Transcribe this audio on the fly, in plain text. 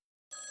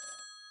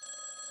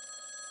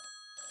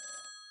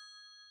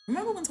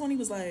Remember when Tony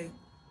was like,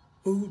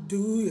 who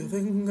do you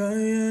think I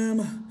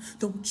am?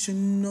 Don't you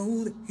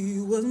know that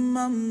he was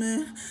my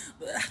man?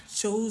 But I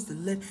chose to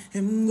let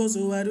him go,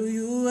 so why do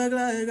you act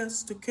like I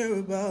still care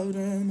about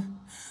him?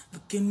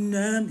 Looking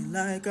at me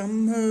like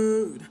I'm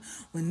hurt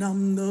when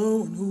I'm the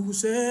one who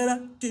said I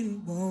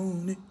didn't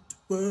want it to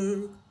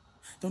work.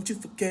 Don't you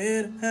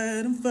forget I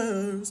had him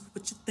first.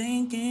 What you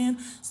thinking?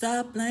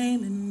 Stop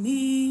blaming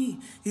me.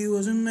 He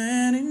wasn't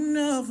man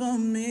enough for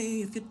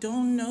me. If you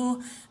don't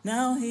know,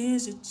 now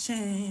here's your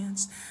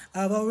chance.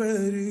 I've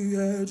already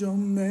had your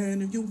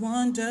man. If you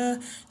wonder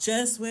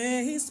just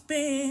where he's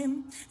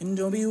been, and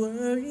don't be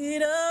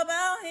worried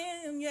about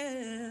him,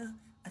 yeah.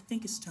 I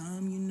think it's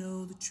time you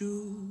know the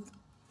truth.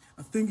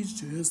 I think he's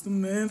just the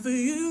man for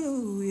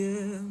you,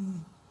 yeah.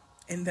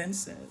 And then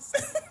says,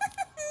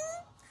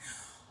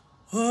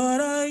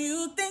 what are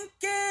you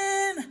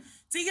thinking?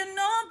 Do you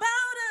know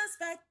about us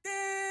back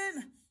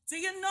then? Do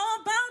you know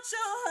about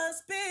your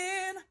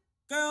husband,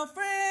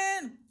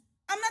 girlfriend?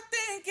 I'm not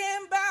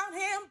thinking about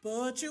him,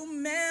 but you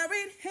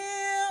married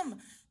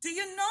him. Do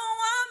you know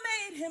I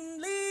made him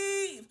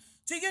leave?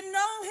 Do you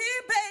know he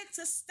begged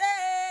to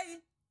stay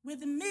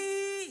with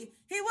me?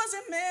 He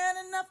wasn't man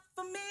enough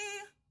for me.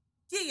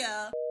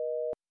 Yeah.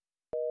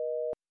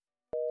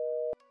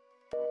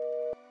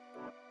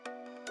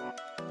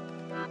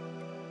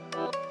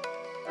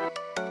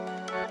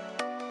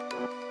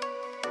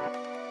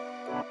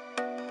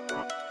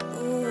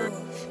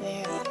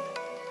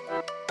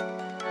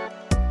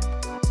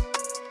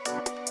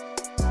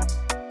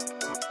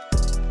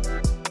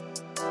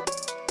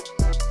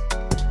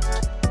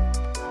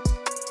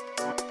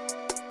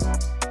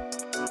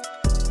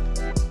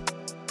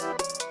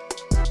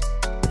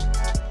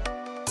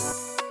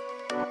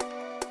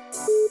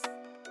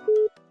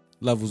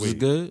 Levels is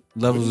good.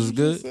 Levels is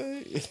good.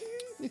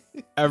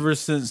 Ever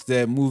since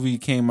that movie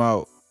came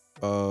out,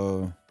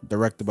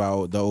 directed by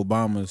the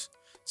Obamas,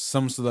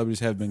 some celebrities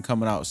have been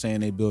coming out saying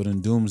they building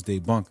doomsday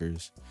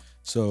bunkers.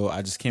 So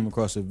I just came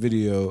across a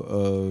video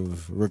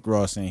of Rick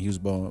Ross saying he was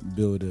about to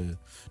build a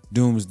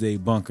doomsday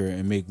bunker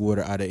and make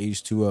water out of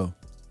H2O.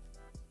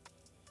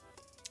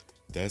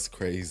 That's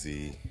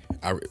crazy.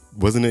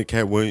 Wasn't it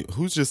Cat Williams?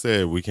 Who just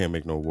said we can't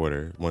make no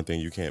water? One thing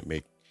you can't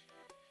make,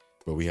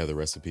 but we have the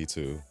recipe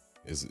too,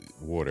 is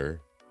water.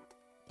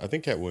 I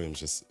think Cat Williams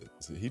just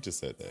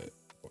said that.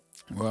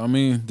 Well, I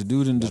mean, the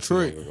dude in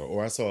Detroit.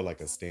 Or I saw like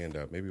a stand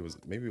up. Maybe it was.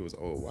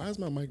 Oh, why is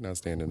my mic not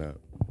standing up?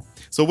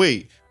 So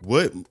wait,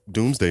 what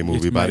doomsday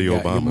movie by the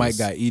Obamas? Your mic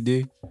got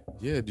ED.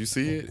 Yeah, do you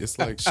see it? It's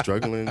like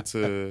struggling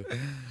to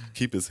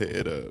keep his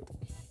head up.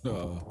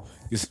 Oh,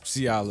 get some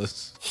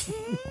Cialis.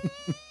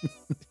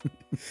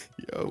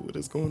 Yo, what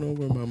is going on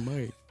with my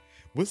mic?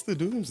 What's the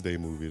doomsday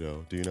movie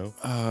though? Do you know?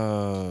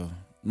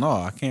 No,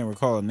 I can't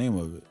recall the name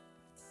of it.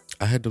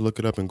 I had to look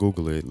it up and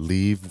Google it.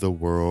 Leave the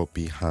World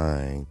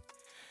Behind.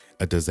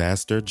 A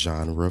disaster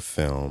genre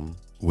film,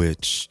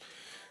 which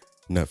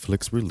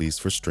Netflix released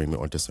for streaming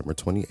on December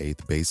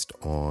 28th, based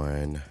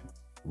on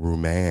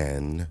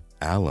Rumaan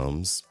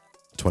Alam's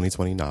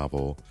 2020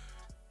 novel.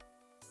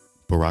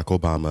 Barack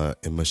Obama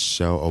and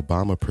Michelle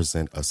Obama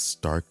present a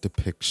stark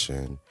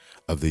depiction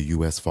of the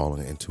U.S.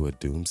 falling into a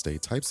doomsday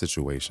type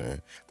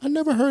situation. I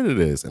never heard of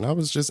this, and I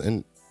was just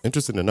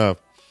interested enough.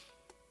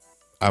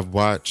 I've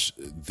watched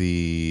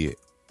the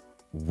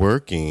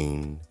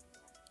Working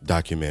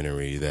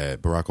documentary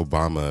that Barack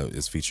Obama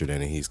is featured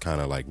in, and he's kind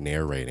of like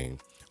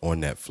narrating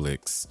on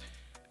Netflix.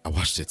 I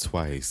watched it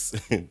twice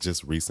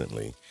just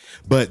recently.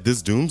 But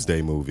this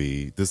Doomsday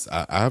movie,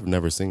 I've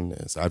never seen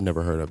this. I've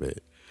never heard of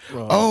it.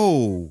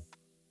 You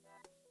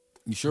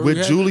sure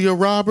with Julia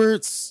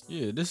Roberts?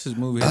 Yeah, this is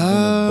movie has been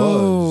a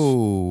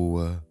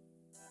buzz.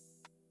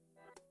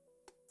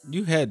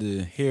 You had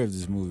to hear of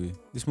this movie.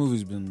 This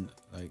movie's been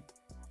like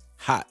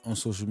hot on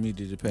social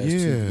media the past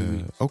 2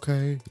 weeks.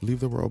 Okay.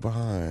 Leave the World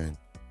Behind.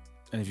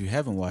 And if you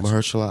haven't watched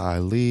Mahershala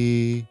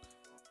Ali.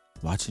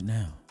 Watch it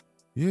now.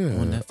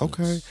 Yeah.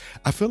 Okay.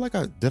 I feel like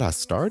I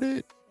start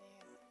it?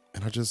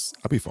 And I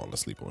be falling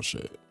asleep on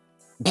shit.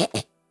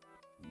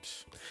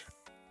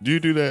 Do you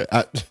do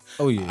that?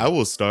 Oh yeah. I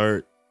will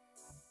start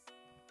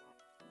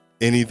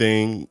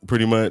anything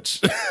pretty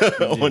much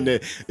on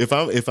that.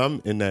 If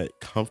I'm in that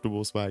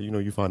comfortable spot,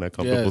 you find that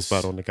comfortable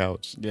spot on the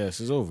couch. Yes,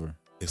 it's over.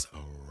 It's a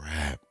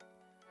wrap.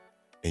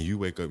 And you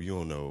wake up, you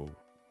don't know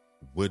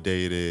what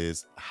day it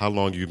is, how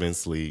long you've been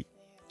asleep.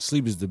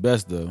 Sleep is the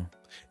best though.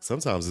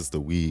 Sometimes it's the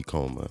weed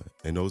coma,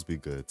 and those be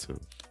good too.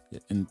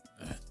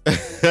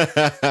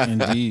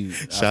 Indeed.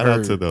 Shout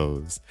out to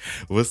those.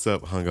 What's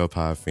up, Hung Up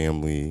High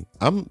family?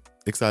 I'm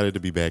excited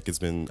to be back. It's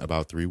been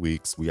about 3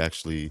 weeks. We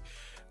actually,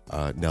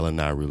 Nell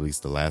and I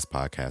released the last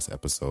podcast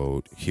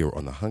episode here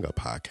on the Hung Up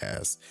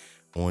Podcast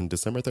on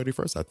December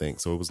 31st, I think.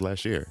 So it was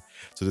last year.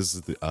 So this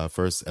is the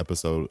first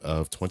episode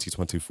of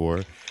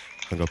 2024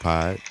 Hung Up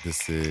High.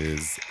 This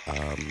is,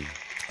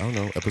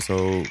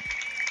 episode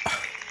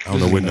I don't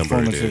know what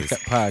number it is.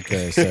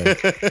 Podcast, sir.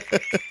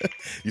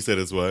 You said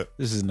it's what?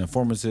 This is an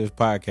informative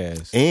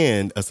podcast.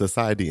 And a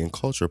society and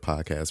culture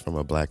podcast from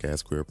a black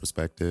ass queer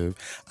perspective.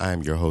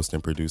 I'm your host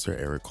and producer,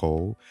 Eric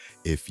Cole.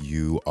 If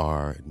you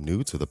are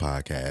new to the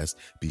podcast,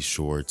 be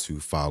sure to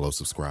follow,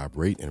 subscribe,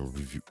 rate,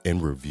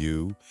 and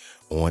review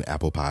on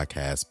Apple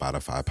Podcasts,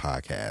 Spotify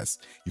Podcasts.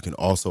 You can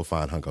also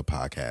find Hung Up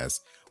Podcasts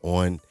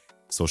on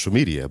social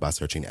media by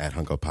searching at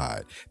Hung Up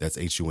Pod. That's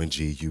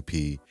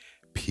HUNGUPPOD.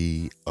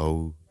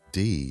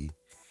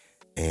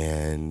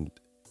 And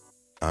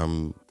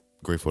I'm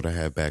grateful to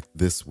have back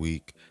this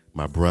week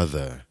my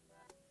brother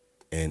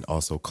and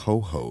also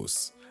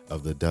co-host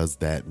of the Does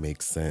That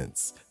Make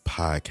Sense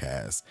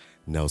podcast,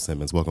 Nell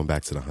Simmons. Welcome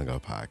back to the Hung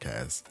Up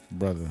Podcast.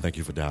 Brother. Thank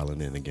you for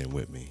dialing in again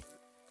with me.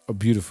 A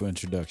beautiful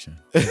introduction.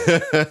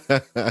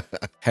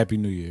 Happy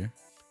New Year.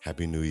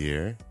 Happy New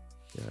Year.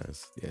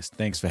 Yes,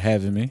 thanks for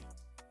having me.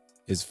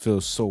 It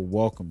feels so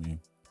welcoming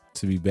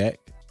to be back.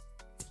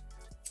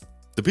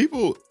 The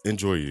people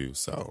enjoy you,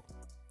 so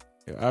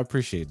I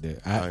appreciate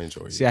that. I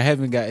enjoy you. See, I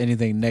haven't got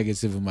anything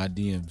negative in my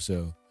DM,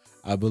 so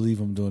I believe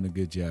I'm doing a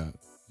good job.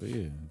 But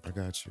yeah, I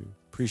got you.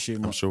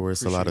 I'm sure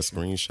it's a lot of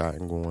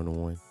screenshotting going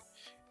on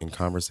and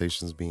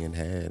conversations being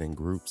had and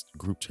group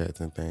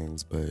chats and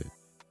things. But,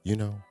 you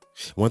know,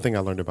 one thing I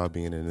learned about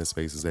being in this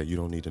space is that you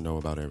don't need to know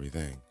about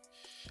everything.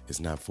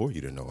 It's not for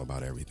you to know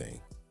about everything.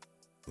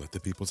 Let the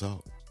people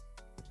talk.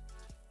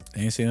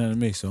 They ain't saying nothing to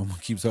me, so I'm going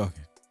to keep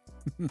talking.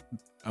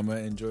 I'm going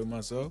to enjoy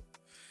myself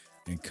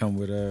and come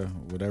with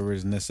whatever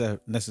is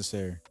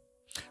necessary.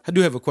 I do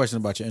have a question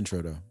about your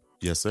intro, though.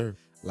 Yes, sir.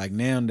 Like,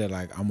 now that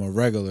like I'm a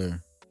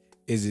regular,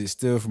 is it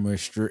still from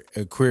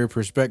a queer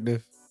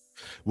perspective?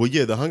 Well,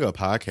 yeah, the Hung Up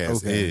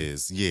Podcast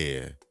is.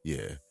 Yeah.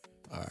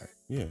 All right.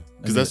 Yeah.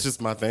 Because that's just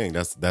my thing.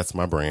 That's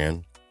my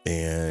brand.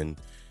 And,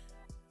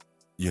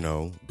 you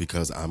know,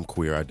 because I'm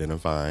queer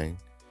identifying,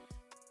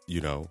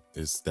 you know,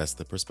 that's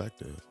the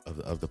perspective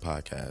of the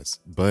podcast.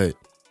 But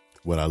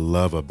what I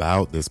love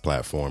about this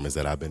platform is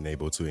that I've been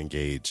able to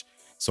engage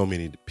so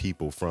many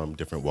people from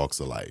different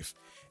walks of life.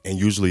 And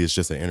usually it's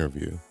just an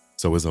interview.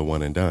 So it's a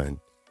one and done.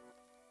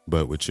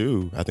 But with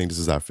you, I think this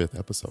is our 5th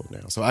episode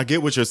now. So I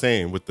get what you're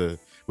saying with the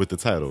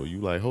title. You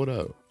like, hold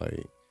up.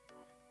 Like,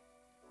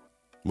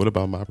 what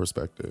about my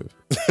perspective?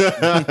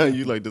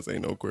 You like, this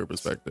ain't no queer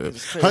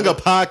perspective. Hung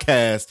Up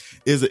Podcast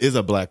is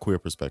a black queer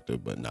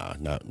perspective, but nah,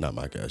 not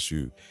my gosh.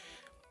 You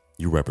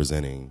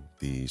representing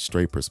the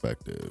straight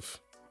perspective.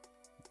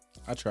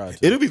 I tried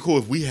to. It'd be cool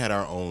if we had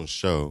our own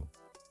show.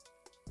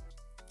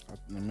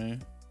 I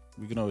mean,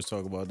 we can always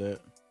talk about that.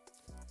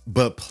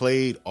 But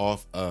played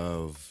off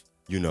of,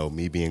 you know,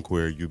 me being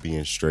queer, you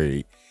being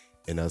straight,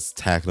 and us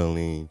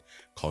tackling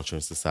culture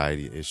and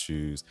society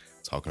issues,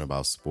 talking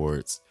about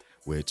sports,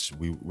 which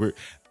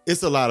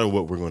it's a lot of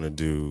what we're going to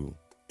do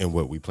and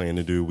what we plan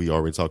to do. We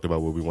already talked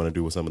about what we want to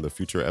do with some of the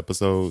future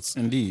episodes.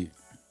 Indeed.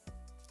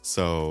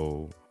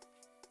 So,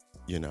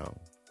 you know,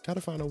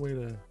 gotta find a way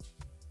to.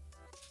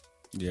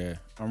 Yeah,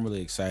 I'm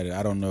really excited.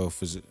 I don't know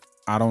if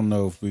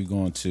we're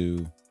going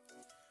to.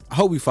 I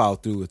hope we follow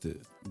through with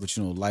it. But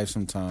you know, life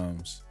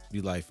sometimes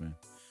be lifing.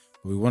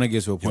 We want to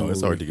get to a point.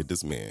 It's hard to get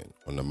this man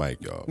on the mic,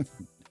 y'all.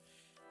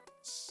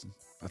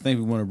 I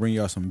think we want to bring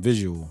y'all some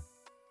visual,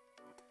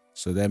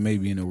 so that may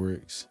be in the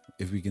works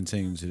if we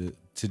continue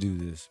to do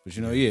this. But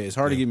you know, yeah, it's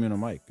hard to get me on the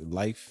mic.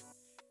 Life,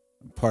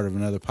 part of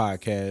another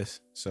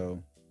podcast,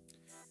 so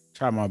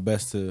try my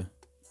best to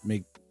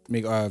make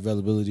our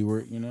availability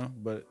work. You know,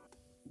 but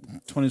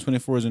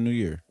 2024 is a new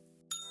year.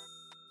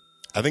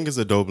 I think it's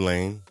a dope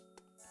lane.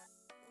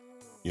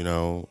 You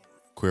know,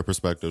 queer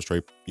perspective,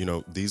 straight, you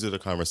know, these are the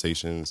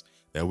conversations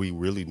that we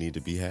really need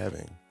to be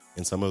having.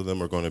 And some of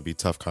them are going to be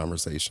tough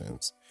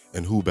conversations.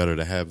 And who better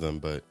to have them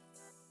but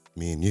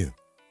me and you,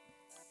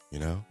 you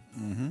know?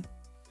 Mm-hmm.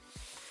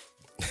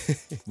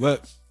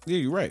 But, yeah,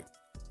 you're right.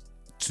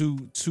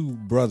 Two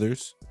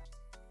brothers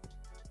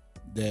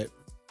that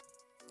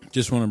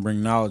just want to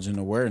bring knowledge and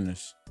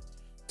awareness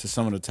to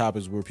some of the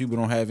topics where people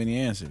don't have any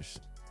answers.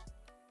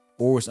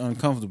 Or it's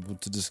uncomfortable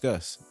to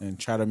discuss, and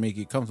try to make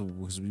it comfortable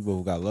because we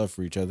both got love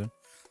for each other.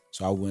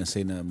 So I wouldn't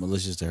say nothing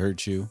malicious to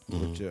hurt you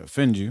or to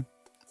offend you,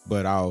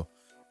 but I'll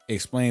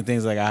explain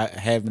things like I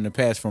have in the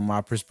past from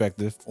my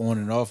perspective on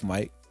and off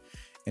mic.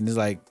 And it's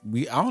like,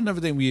 I don't ever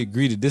think we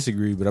agree to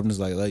disagree, but I'm just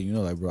like, you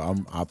know, like, bro,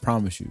 I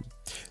promise you.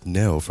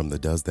 Nell from the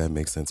Does That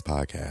Make Sense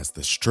podcast,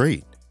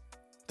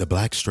 the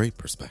black straight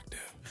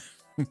perspective.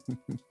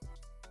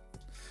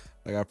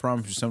 Like, I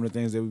promise you some of the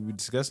things that we be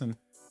discussing,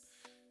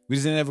 we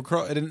just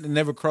it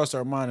never crossed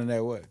our mind in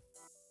that way.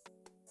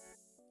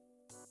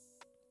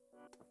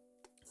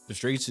 The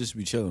straights just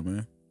be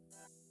chilling,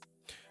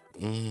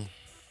 man.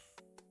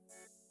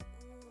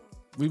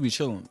 We be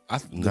chilling.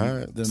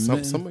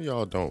 Some of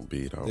y'all don't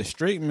be, though. The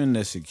straight men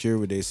that's secure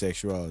with their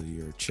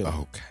sexuality are chilling.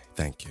 Okay,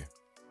 thank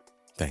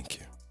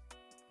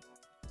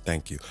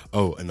you.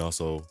 Oh, and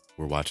also,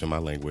 we're watching my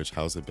language.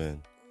 How's it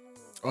been?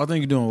 Oh, I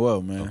think you're doing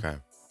well, man. Okay.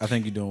 I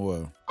think you're doing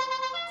well.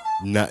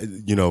 Not,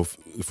 you know,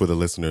 for the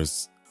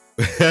listeners,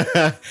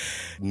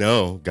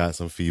 no, got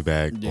some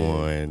feedback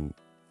on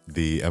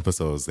the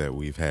episodes that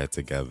we've had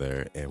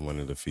together, and one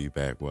of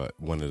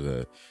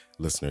the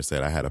listeners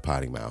said I had a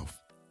potty mouth.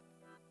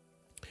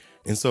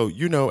 And so,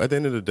 at the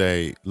end of the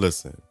day,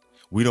 listen,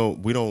 we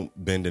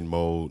don't bend and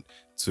mold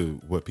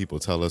to what people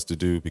tell us to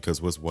do,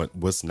 because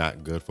what's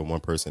not good for one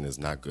person is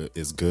not good.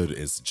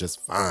 Is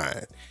just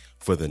fine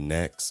for the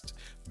next.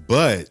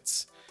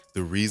 But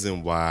the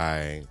reason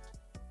why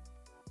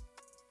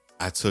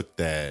I took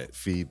that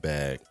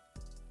feedback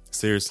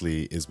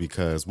seriously is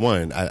because,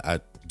 one, I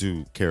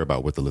do care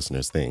about what the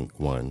listeners think,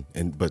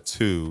 but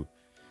two,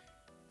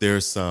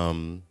 there's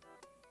some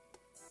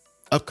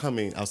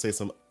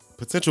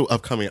potential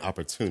upcoming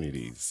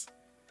opportunities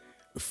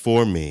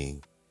for me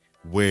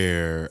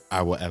where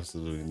I will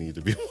absolutely need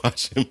to be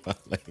watching my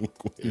language.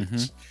 Mm-hmm.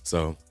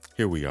 So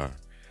here we are.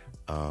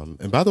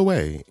 And by the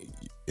way,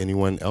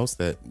 anyone else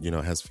that,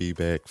 has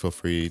feedback, feel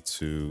free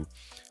to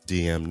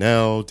DM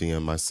Nell,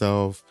 DM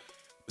myself.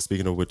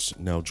 Speaking of which,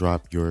 Nell,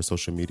 drop your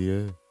social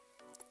media.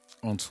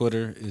 On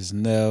Twitter is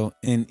Nell,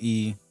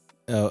 NELL_GE.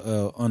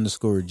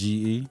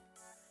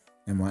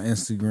 And my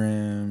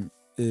Instagram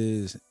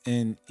is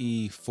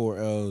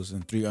NE4Ls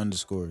and 3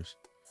 underscores.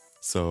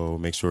 So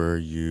make sure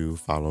you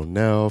follow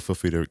Nell. Feel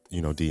free to,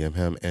 DM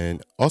him.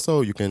 And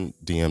also you can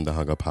DM the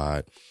Hung Up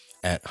Pod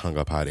at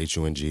HungUpPod,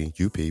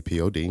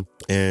 HUNGUPPOD.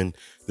 And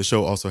the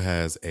show also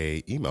has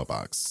a email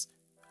box,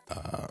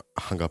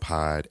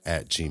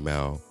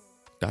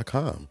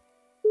 hunguppod@gmail.com.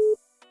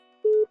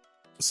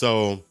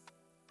 So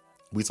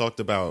we talked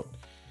about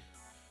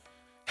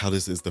how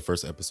this is the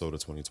first episode of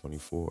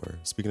 2024.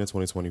 Speaking of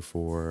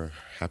 2024,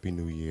 Happy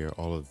New Year,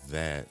 all of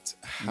that.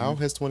 How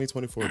has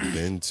 2024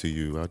 been to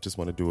you? I just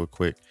want to do a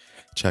quick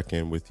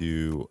check-in with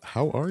you.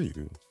 How are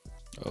you?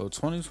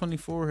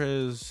 2024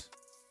 has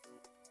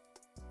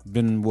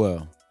been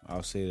well.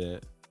 I'll say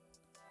that.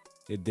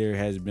 There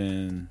has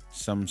been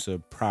some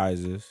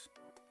surprises,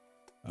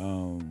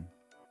 some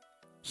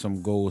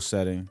goal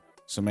setting,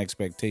 some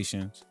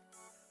expectations.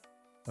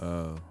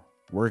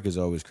 Work is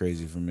always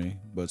crazy for me,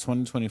 but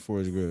 2024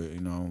 is good.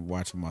 I'm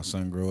watching my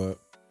son grow up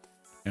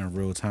in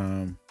real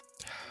time.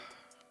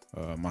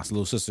 My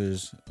little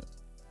sisters,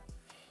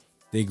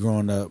 they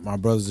growing up. My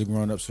brothers are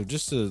growing up. So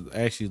just to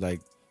actually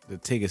to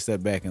take a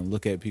step back and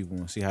look at people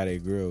and see how they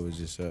grow is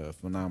just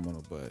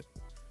phenomenal. But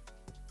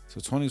so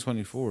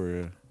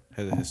 2024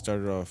 has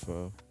started off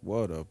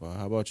well though.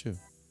 How about you?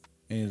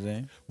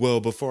 Anything?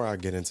 Well, before I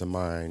get into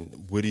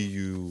mine, what are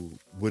you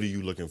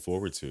looking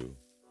forward to?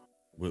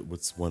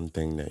 What's one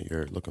thing that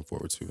you're looking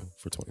forward to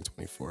for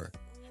 2024?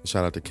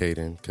 Shout out to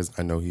Caden, because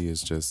I know he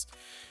is just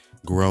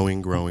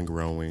growing,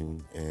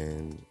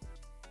 and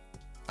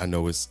I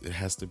know it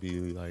has to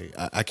be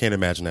I can't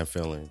imagine that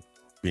feeling,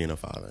 being a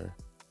father.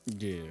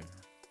 Yeah,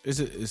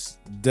 it's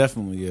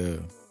definitely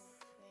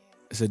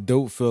it's a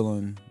dope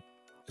feeling.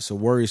 It's a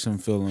worrisome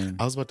feeling.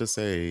 I was about to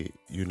say,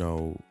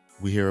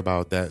 we hear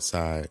about that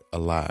side a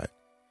lot,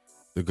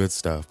 the good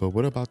stuff, but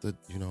what about the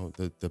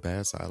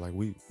bad side?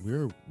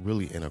 We're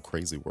really in a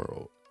crazy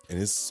world,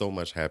 and it's so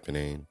much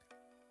happening.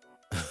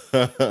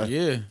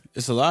 Yeah,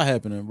 it's a lot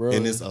happening, bro,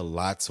 and it's a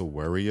lot to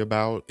worry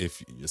about,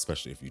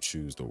 especially if you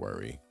choose to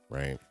worry,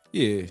 right?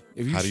 Yeah.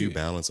 How do you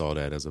balance all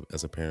that as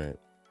a parent?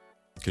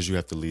 Because you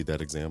have to lead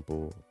that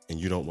example, and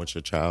you don't want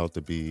your child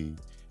to be.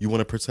 You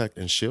want to protect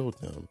and shield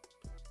them.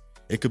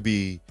 It could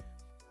be,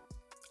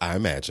 I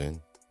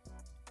imagine,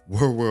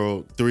 World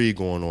War III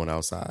going on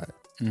outside.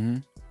 Mm-hmm.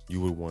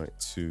 You would want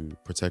to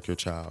protect your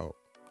child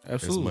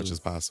as much as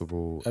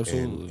possible.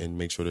 Absolutely. And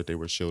make sure that they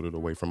were shielded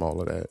away from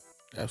all of that.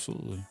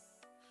 Absolutely.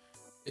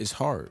 It's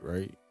hard,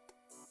 right?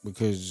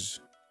 Because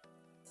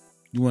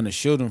you want to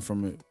shield them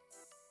from it,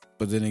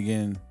 but then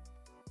again,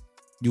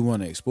 you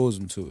want to expose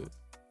them to it.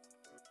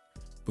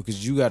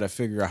 Because you got to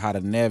figure out how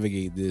to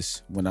navigate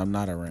this when I'm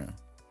not around.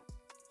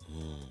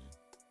 Mm-hmm.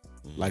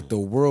 The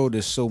world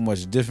is so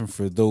much different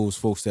for those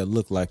folks that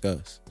look like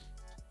us.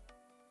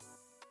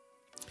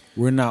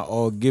 We're not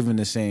all given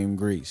the same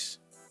grace.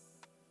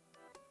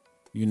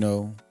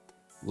 And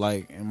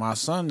my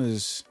son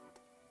is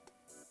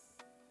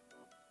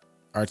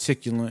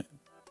articulate.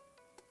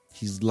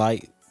 He's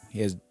light.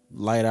 He has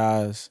light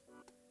eyes.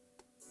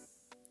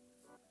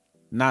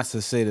 Not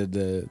to say that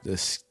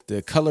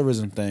the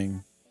colorism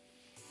thing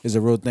is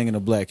a real thing in the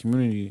black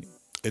community.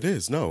 It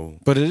is, no.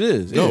 But it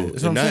is. No, it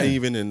is. Not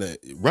even in the...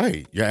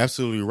 Right. You're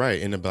absolutely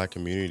right. In the black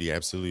community,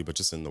 absolutely. But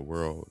just in the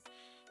world,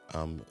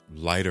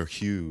 lighter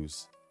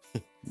hues...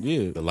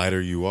 Yeah. The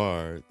lighter you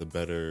are, the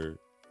better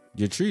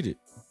you're treated.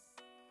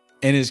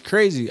 And it's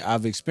crazy.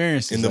 I've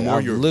experienced it. And the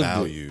more you're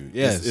valued.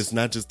 Yes. It's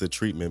not just the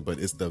treatment, but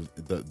it's the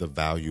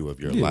value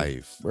of your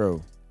life.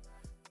 Bro.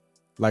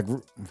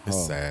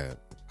 It's sad.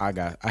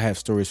 I have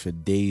stories for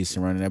days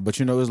surrounding that. But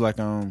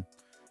it's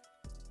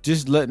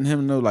just letting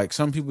him know,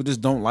 some people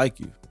just don't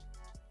like you.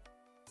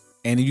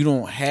 And you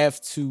don't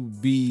have to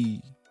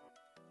be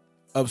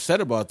upset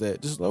about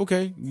that. Just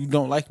okay, you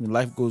don't like me.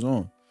 Life goes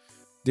on.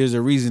 There's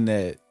a reason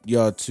that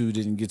y'all two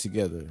didn't get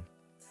together,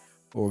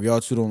 or y'all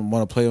two don't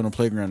want to play on the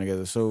playground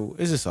together. So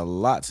it's just a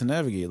lot to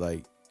navigate.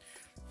 Like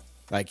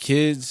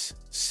kids,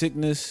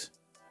 sickness,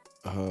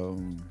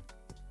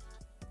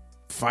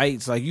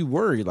 fights. Like you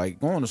worry, like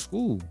going to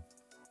school.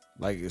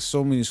 Like there's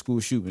so many school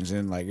shootings,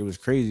 and like it was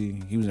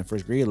crazy. He was in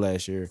first grade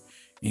last year,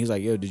 and he's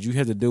like, "Yo, did you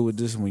have to deal with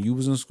this when you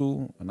was in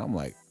school?" And I'm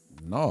like,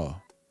 "No,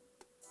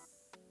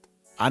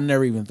 I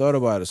never even thought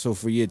about it." So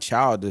for your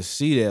child to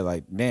see that,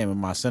 like, damn,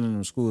 am I sending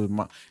him to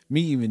school?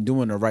 Me even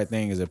doing the right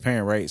thing as a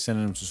parent, right?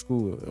 Sending him to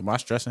school. Am I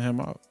stressing him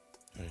out?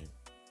 Right.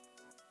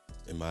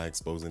 Am I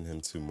exposing him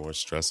to more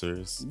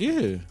stressors?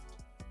 Yeah.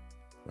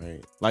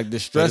 Right. Like the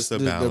stress,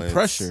 the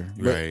pressure.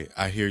 Right.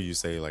 I hear you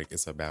say like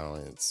it's a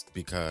balance,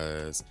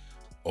 because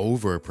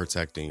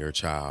overprotecting your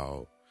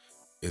child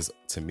is,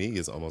 to me,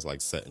 is almost like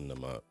setting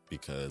them up,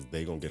 because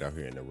they gonna get out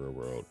here in the real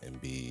world and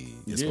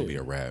it's gonna be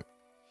a wrap.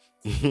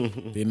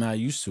 They're not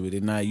used to it.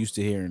 They're not used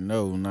to hearing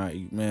no. Not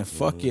man.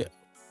 Fuck it.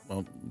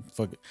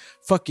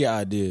 Fuck your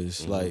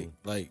ideas. Like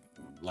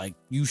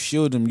you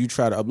shield them. You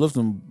try to uplift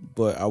them.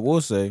 But I will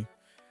say,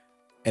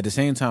 at the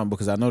same time,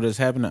 because I know this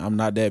happening, I'm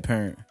not that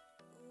parent.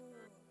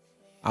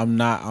 I'm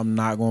not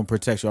going to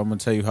protect you. I'm going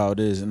to tell you how it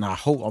is, and I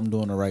hope I'm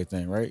doing the right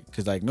thing, right?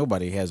 Because like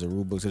nobody has a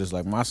rule book to this.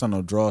 Like my son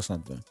will draw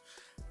something,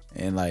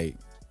 and like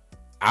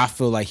I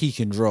feel like he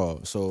can draw.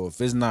 So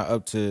if it's not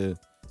up to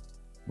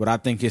what I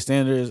think his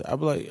standard is, I'll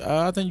be like,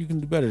 I think you can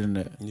do better than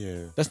that.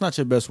 Yeah, that's not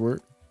your best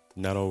work.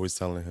 Not always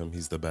telling him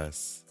he's the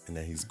best and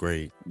that he's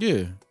great.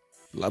 Yeah,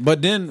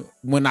 but then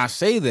when I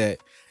say that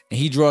and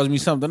he draws me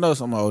something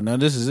else, I'm like, oh, now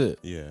this is it.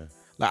 Yeah.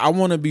 Like, I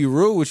want to be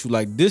real with you.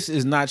 Like, this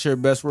is not your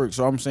best work,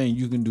 so I'm saying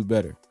you can do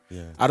better.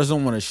 Yeah. I just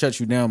don't want to shut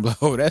you down. But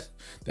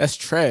that's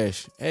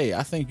trash. Hey,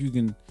 I think you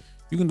can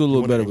do a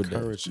little better with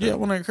that. Him. Yeah, I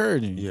want to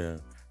encourage you. Yeah.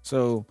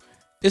 So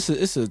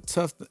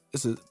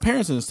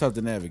parenting is tough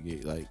to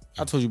navigate. Like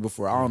I told you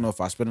before, I don't know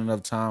if I spend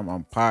enough time.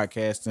 I'm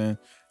podcasting,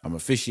 I'm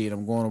officiating,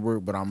 I'm going to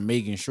work, but I'm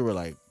making sure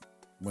like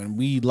when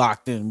we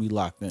locked in, we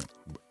locked in.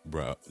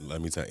 Bro,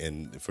 let me tell you,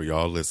 and for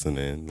y'all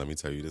listening, let me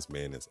tell you, this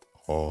man is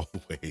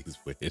always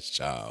with his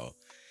child.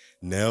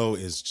 Nell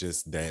is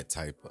just that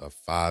type of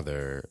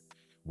father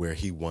where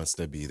he wants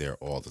to be there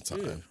all the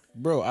time. Yeah.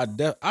 Bro,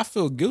 I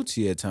feel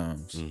guilty at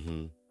times.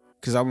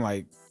 Because I'm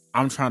like,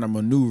 I'm trying to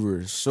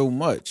maneuver so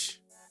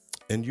much.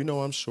 And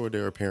I'm sure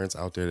there are parents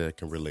out there that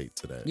can relate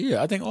to that.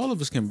 Yeah, I think all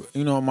of us can.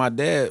 My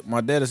dad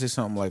will say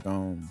something like,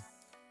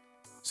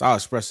 so I'll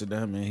express it to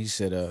him, and he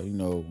said,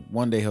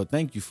 one day he'll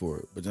thank you for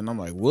it. But then I'm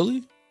like, will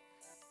he?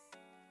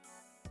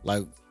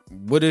 Like,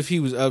 what if he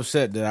was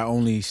upset that I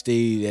only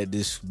stayed at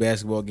this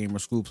basketball game or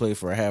school play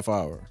for a half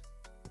hour?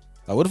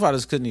 Like, what if I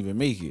just couldn't even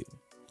make it?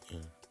 Yeah.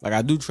 Like,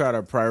 I do try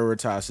to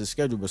prioritize his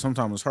schedule, but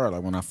sometimes it's hard.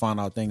 Like, when I find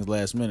out things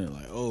last minute,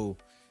 like, oh,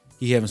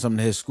 he having something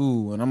at his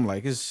school, and I'm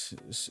like,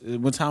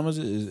 what time is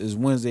it? It's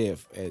Wednesday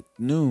at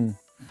noon.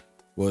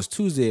 Well, it's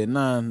Tuesday at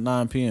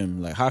 9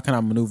 p.m. Like, how can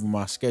I maneuver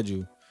my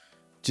schedule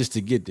just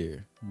to get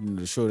there?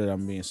 To show that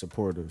I'm being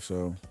supportive.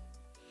 So,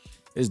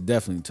 it's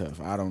definitely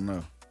tough. I don't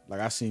know. Like,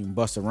 I seen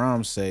Busta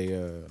Rhymes say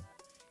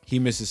he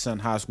missed his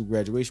son's high school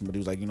graduation, but he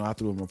was like, I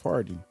threw him a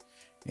party.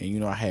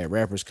 And, I had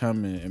rappers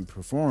come and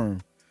perform.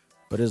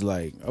 But it's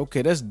like,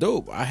 okay, that's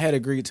dope. I had a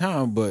great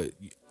time, but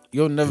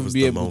you'll never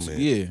be able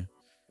to.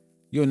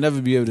 You'll never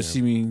be able to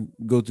see me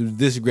go through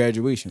this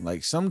graduation.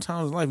 Like,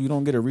 sometimes in life, you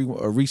don't get a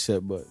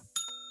reset button.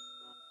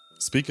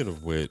 Speaking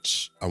of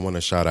which, I want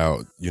to shout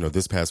out,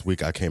 this past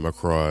week I came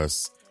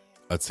across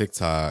a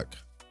TikTok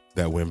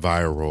that went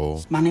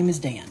viral. My name is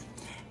Dan.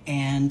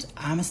 And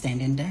I'm a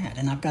stand-in dad,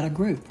 and I've got a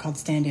group called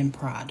Stand-in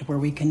Pride, where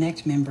we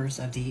connect members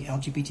of the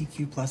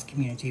LGBTQ plus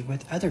community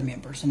with other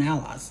members and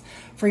allies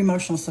for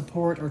emotional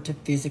support or to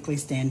physically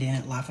stand in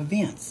at life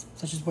events,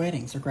 such as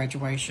weddings or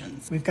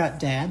graduations. We've got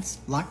dads,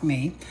 like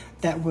me,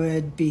 that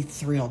would be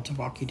thrilled to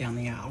walk you down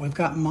the aisle. We've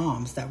got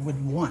moms that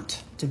would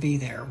want to be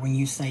there when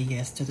you say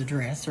yes to the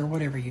dress or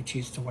whatever you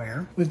choose to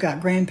wear. We've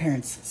got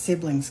grandparents,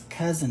 siblings,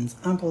 cousins,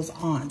 uncles,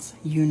 aunts,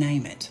 you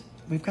name it.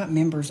 We've got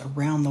members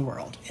around the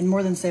world in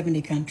more than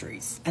 70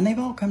 countries, and they've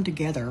all come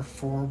together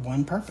for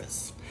one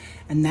purpose,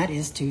 and that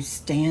is to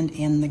stand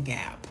in the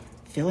gap,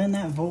 fill in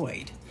that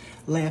void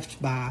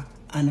left by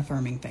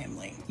unaffirming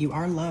family. You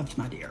are loved,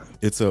 my dear.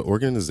 It's an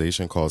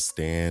organization called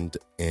Stand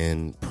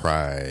in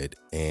Pride,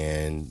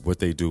 and what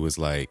they do is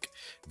like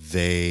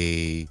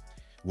they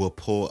will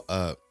pull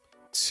up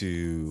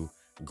to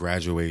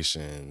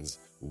graduations,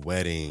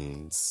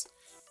 weddings,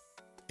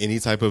 any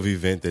type of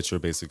event that you're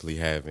basically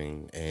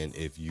having, and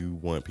if you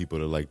want people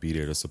to like be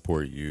there to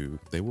support you,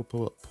 they will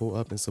pull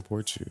up and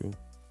support you.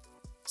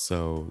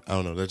 So I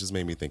don't know, that just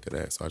made me think of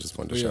that. So I just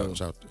wanted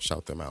to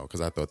shout them out because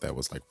I thought that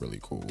was like really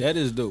cool. That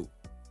is dope.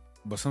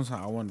 But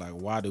sometimes I wonder, like,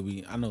 why do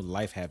we? I know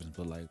life happens,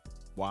 but like,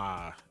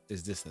 why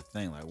is this a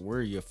thing? Like, where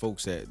are your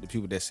folks at? The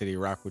people that say they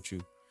rock with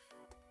you,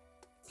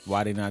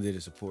 why they not there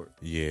to support?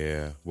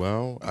 Yeah,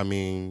 well, I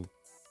mean,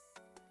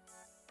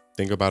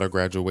 think about a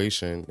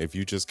graduation. If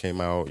you just came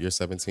out, you're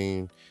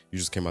 17, you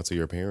just came out to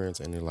your parents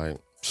and they're like,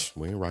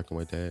 we ain't rocking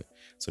with that.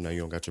 So now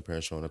you don't got your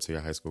parents showing up to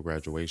your high school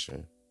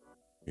graduation,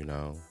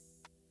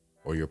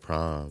 or your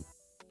prom.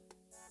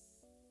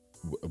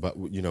 But,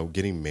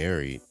 getting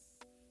married,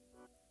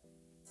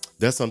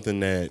 that's something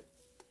that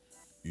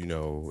you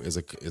know, is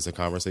a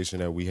conversation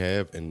that we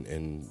have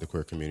in the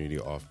queer community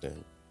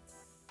often.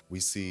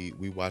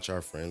 We watch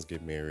our friends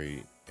get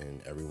married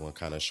and everyone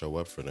kind of show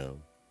up for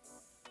them.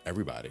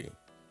 Everybody.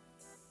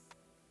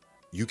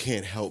 You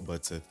can't help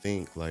but to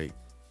think like,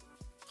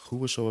 who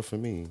would show up for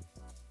me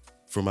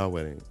for my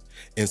wedding?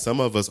 And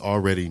some of us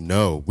already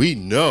know. We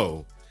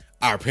know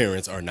our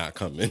parents are not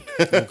coming.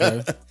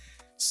 Okay.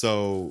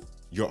 So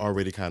you're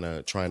already kind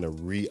of trying to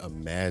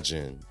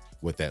reimagine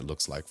what that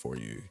looks like for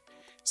you.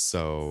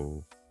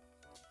 So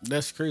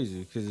That's crazy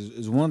because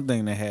it's one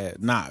thing to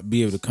not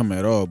be able to come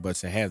at all, but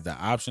to have the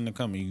option to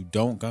come and you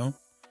don't come.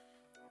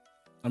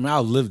 I mean, I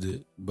lived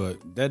it, but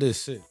that is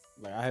sick.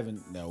 Like I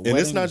haven't. And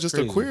it's not just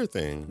crazy. a queer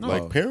thing. No.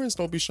 Like parents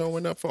don't be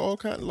showing up for all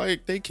kind,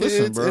 like they kids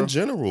Listen, bro. in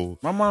general.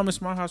 My mom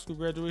missed my high school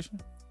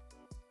graduation.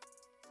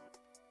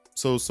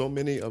 So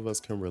many of us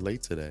can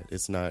relate to that.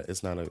 It's not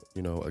a,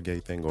 you know, a gay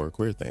thing or a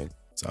queer thing.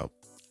 So,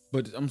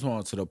 But I'm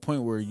talking to the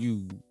point where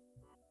you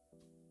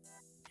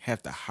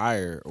have to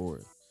hire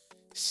or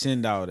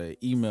send out an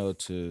email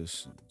to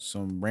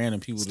some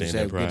random people that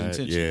have good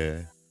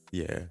intention.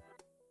 Yeah.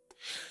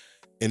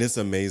 And it's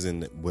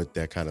amazing what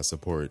that kind of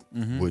support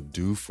would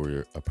do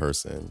for a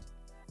person.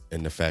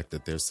 And the fact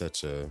that there's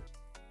such a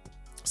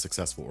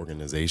successful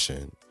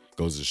organization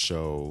goes to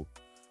show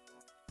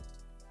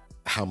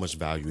how much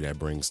value that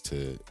brings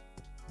to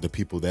the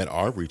people that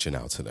are reaching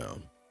out to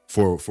them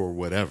for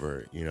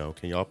whatever, you know.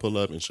 Can y'all pull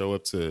up and show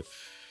up to,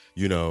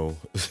 you know,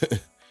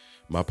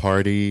 my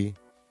party,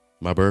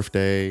 my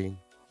birthday,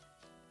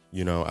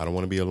 you know, I don't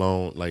want to be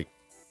alone, like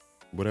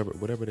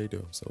whatever they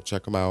do. So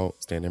check them out,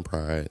 Stand in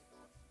Pride.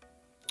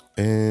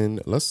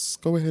 And let's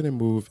go ahead and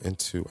move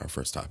into our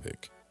first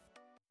topic.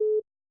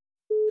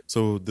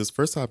 So this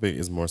first topic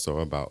is more so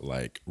about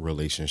like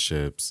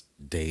relationships,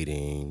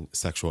 dating,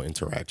 sexual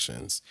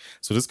interactions.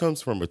 So this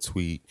comes from a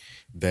tweet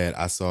that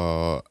I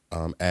saw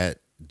at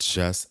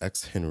Just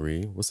X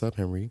Henry. What's up,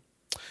 Henry?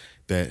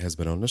 That has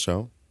been on the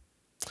show.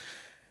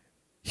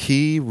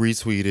 He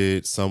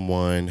retweeted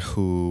someone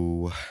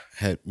who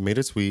had made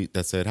a tweet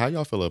that said, "How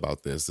y'all feel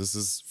about this?" This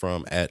is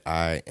from at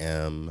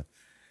IMDEEVONN.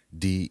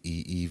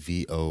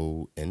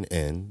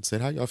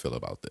 Said, "How y'all feel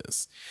about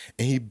this?"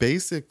 And he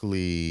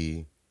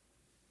basically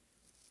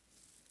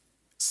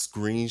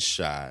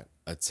screenshot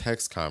a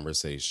text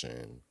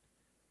conversation,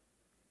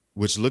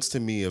 which looks to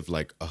me of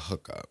like a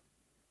hookup.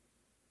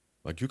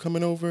 Like, you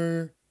coming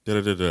over?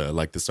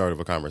 Like the start of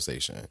a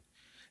conversation.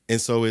 And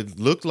so it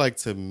looked like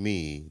to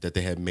me that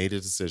they had made a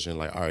decision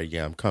like, all right,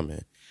 yeah, I'm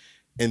coming.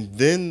 And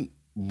then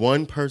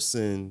one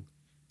person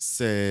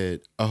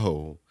said,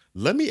 oh,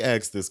 let me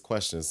ask this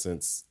question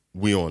since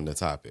we on the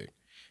topic.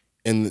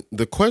 And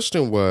the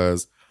question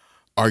was,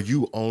 are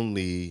you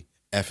only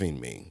effing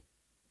me?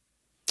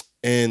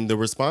 And the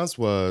response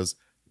was,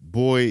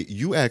 boy,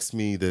 you ask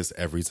me this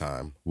every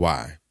time.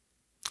 Why?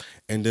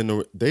 And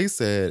then they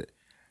said,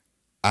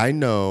 I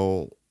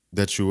know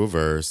that you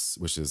averse,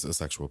 which is a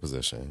sexual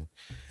position.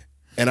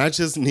 And I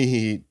just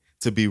need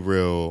to be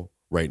real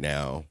right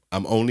now.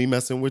 I'm only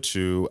messing with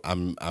you.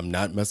 I'm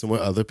not messing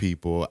with other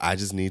people. I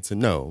just need to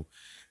know,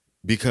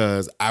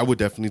 because I would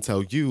definitely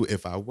tell you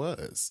if I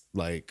was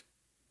like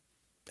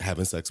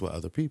having sex with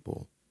other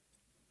people.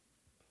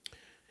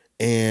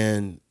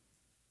 And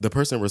the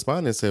person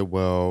responded and said,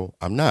 well,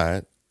 I'm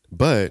not,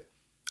 but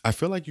I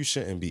feel like you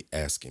shouldn't be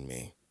asking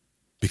me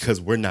because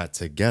we're not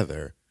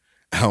together.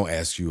 I don't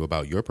ask you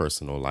about your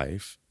personal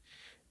life.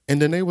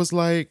 And then they was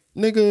like,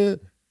 nigga,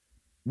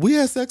 we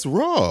had sex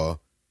raw.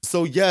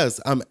 So yes,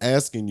 I'm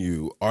asking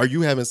you, are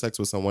you having sex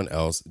with someone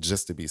else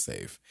just to be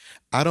safe?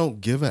 I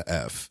don't give a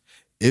F.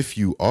 If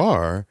you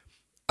are,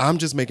 I'm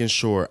just making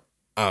sure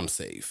I'm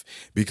safe.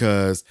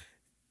 Because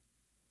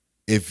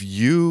if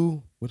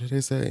you, what did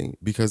they say?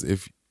 Because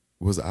if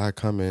was I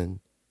coming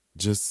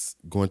just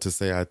going to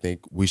say, I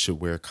think we should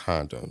wear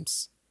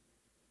condoms.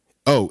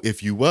 Oh,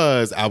 if you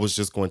was, I was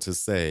just going to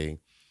say,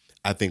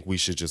 I think we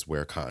should just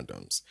wear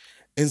condoms.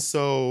 And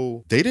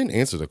so they didn't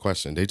answer the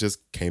question. They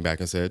just came back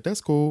and said, that's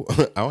cool.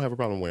 I don't have a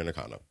problem wearing a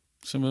condom.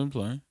 Simple and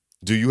plain.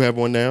 Do you have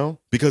one now?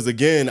 Because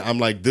again, I'm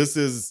like,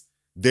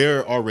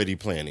 they're already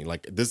planning.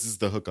 Like, this is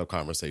the hookup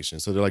conversation.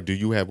 So they're like, do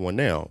you have one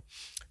now?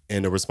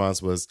 And the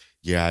response was,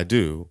 yeah, I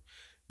do.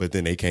 But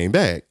then they came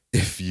back.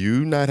 If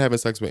you're not having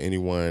sex with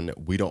anyone,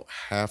 we don't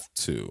have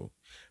to.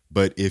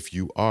 But if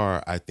you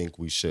are, I think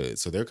we should.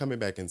 So they're coming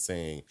back and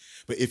saying,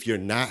 but if you're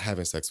not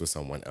having sex with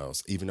someone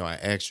else, even though I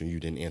asked you, you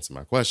didn't answer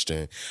my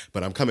question,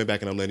 but I'm coming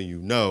back and I'm letting you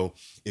know,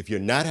 if you're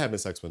not having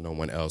sex with no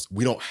one else,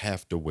 we don't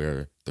have to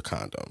wear the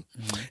condom.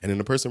 Mm-hmm. And then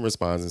the person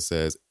responds and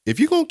says, if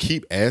you're going to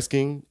keep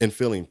asking and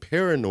feeling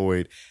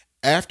paranoid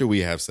after we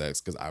have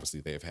sex, because obviously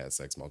they have had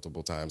sex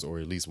multiple times or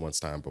at least once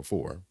time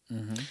before,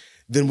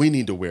 then we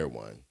need to wear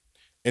one.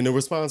 And the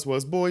response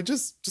was, boy,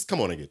 just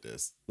come on and get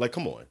this. Like,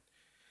 come on.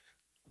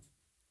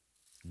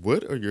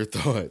 What are your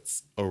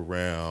thoughts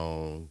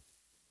around,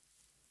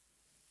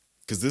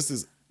 because this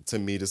is, to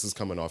me, this is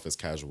coming off as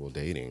casual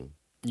dating.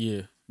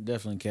 Yeah,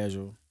 definitely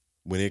casual.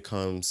 When it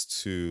comes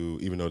to,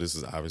 even though this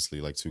is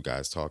obviously like two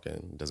guys talking,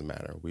 it doesn't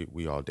matter.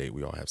 We all date,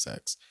 we all have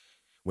sex.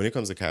 when it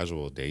comes to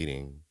casual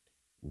dating,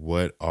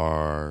 what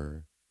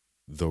are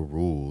the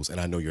rules? And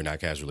I know you're not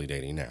casually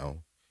dating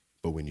now,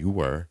 but when you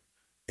were,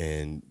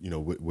 and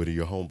what do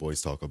your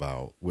homeboys talk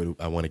about?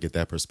 I want to get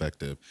that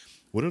perspective.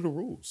 What are the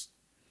rules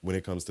when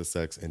it comes to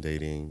sex and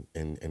dating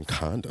and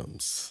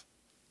condoms?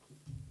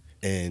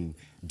 And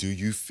do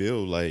you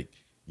feel like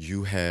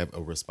you have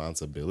a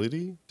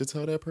responsibility to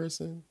tell that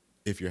person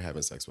if you're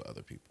having sex with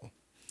other people?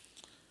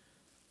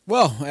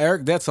 Well,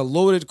 Eric, that's a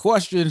loaded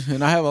question,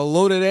 and I have a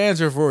loaded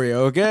answer for you,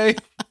 okay?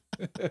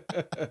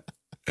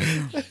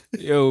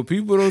 Yo,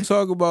 people don't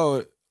talk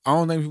about it. I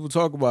don't think people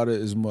talk about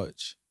it as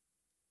much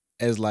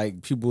as,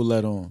 like, people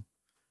let on.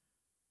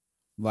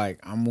 Like,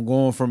 I'm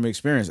going from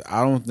experience.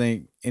 I don't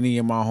think any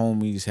of my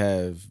homies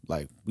have,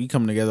 like, we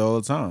come together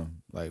all the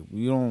time. Like,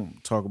 we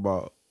don't talk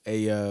about,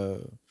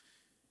 you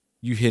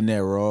hitting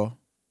that raw,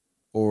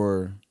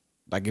 or,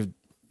 like, if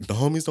the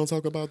homies don't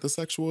talk about the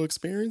sexual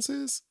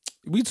experiences.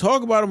 We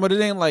talk about them, but it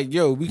ain't like,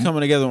 yo, we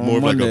coming together on more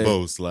Monday. Like a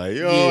boast, like,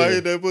 yo, I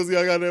ate that pussy,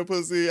 I got that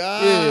pussy.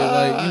 Ah. Yeah,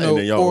 like, and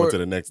then y'all on to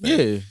the next thing.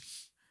 Yeah,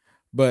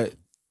 but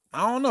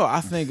I don't know.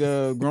 I think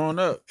growing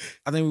up,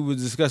 I think we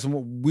was discussing.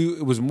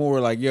 It was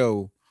more like,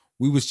 yo,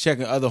 we was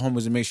checking other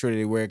homies to make sure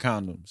they wear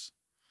condoms,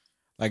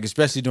 like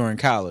especially during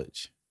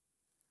college.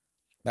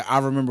 Like I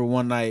remember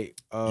one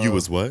night, you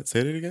was what?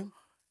 Say that again.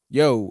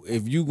 Yo,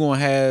 if you gonna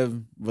have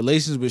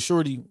relations with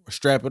shorty,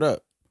 strap it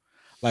up.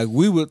 Like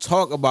we would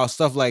talk about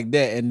stuff like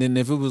that, and then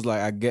if it was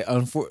like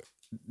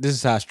this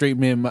is how straight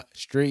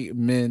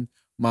men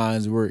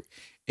minds work.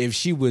 If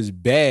she was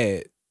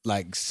bad,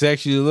 like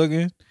sexually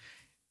looking,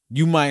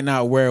 you might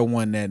not wear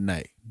one that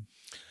night.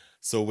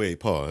 So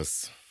wait,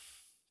 pause.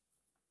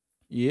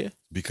 Yeah,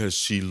 because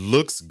she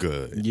looks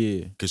good.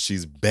 Yeah, because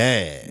she's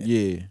bad.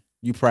 Yeah,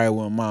 you probably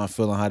wouldn't mind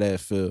feeling how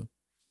that feel.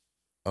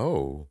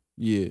 Oh,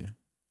 yeah.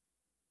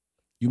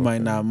 You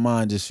might not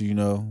mind just,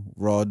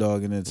 raw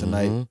dogging it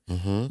tonight,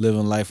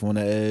 living life on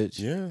the edge.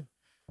 Yeah.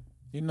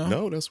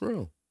 No, that's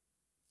real.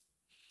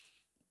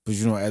 But,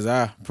 as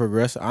I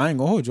progress, I ain't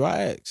going to hold you. I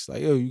ask,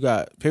 like, yo, you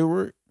got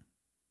paperwork?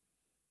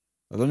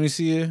 Like, let me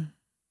see it.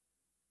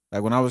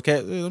 Like, when I was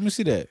let me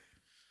see that.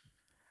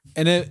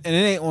 And it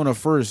ain't on the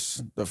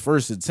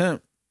first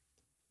attempt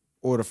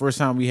or the first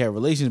time we had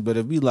relations, but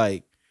if we,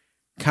 like,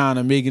 kind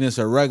of making this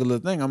a regular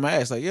thing, I'm going to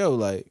ask, like, yo,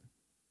 like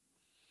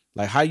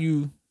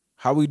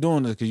how we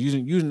doing this? Because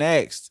you didn't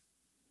ask,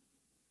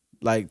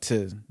 like,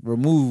 to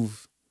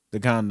remove the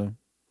condom.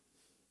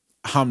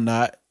 I'm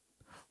not.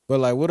 But,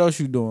 like, what else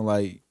you doing?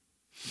 Like,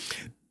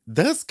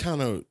 that's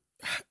kind of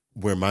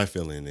where my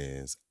feeling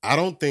is. I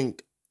don't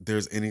think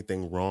there's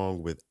anything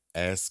wrong with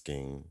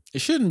asking.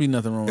 It shouldn't be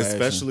nothing wrong with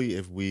asking. Especially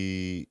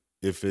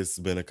if it's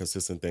been a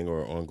consistent thing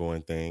or an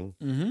ongoing thing,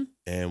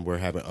 and we're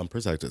having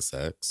unprotected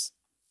sex.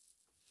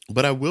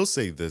 But I will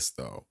say this,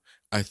 though.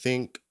 I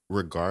think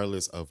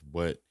regardless of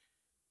what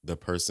the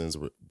person's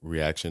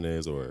reaction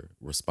is or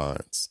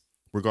response,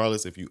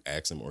 regardless if you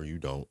ask them or you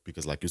don't,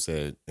 because like you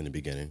said in the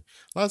beginning,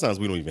 a lot of times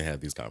we don't even have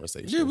these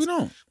conversations. Yeah, we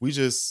don't. We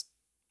just,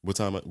 what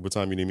time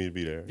you need me to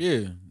be there?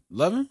 Yeah,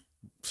 11.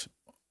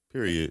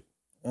 Period.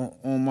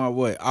 On my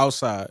way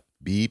outside.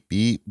 Beep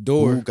beep.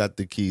 Door. Who got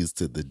the keys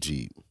to the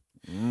Jeep?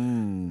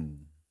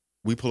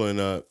 We pulling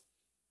up.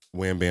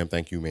 Wham bam.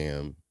 Thank you,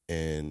 ma'am.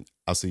 And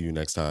I'll see you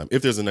next time.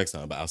 If there's a next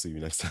time, but I'll see you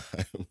next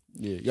time.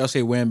 Yeah, y'all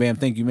say wham bam.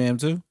 Thank you, ma'am,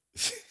 too.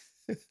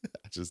 I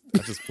just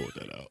pulled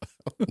that out.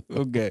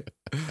 Okay.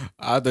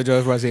 I thought y'all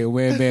was about to say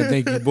wham bam,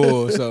 thank you,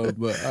 boy. So,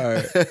 but all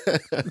right.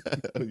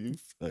 Oh, you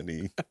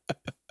funny.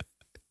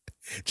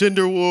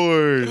 Gender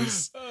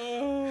wars.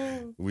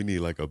 We need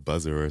like a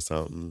buzzer or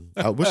something.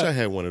 I wish I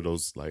had one of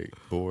those like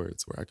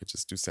boards where I could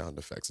just do sound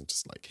effects and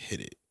just like hit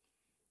it.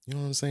 You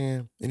know what I'm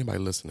saying? Anybody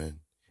listening,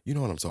 you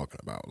know what I'm talking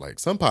about. Like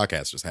some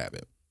podcasts just have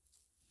it.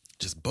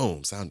 Just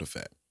boom, sound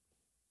effect.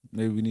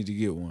 Maybe we need to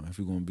get one if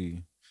we're going to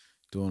be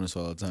doing this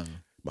all the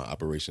time. My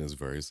operation is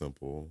very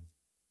simple.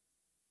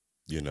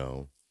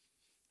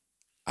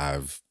 I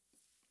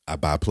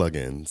buy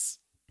plugins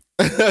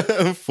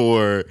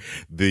for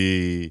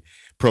the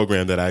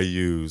program that I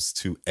use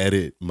to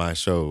edit my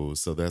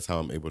shows. So that's how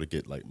I'm able to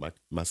get like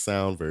my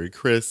sound very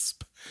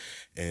crisp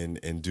and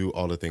do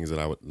all the things that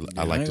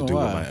I like to do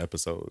with my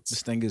episodes.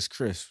 This thing is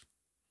crisp.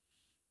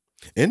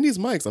 And these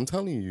mics, I'm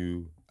telling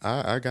you,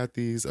 I got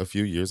these a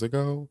few years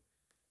ago.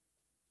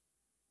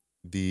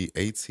 The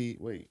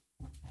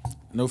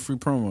no free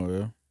promo,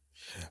 yo.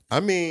 I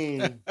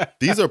mean,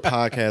 these are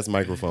podcast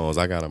microphones.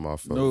 I got them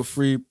off of no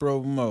free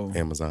promo.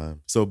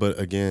 Amazon. So, but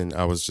again,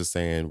 I was just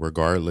saying,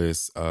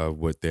 regardless of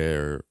what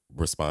their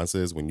response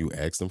is when you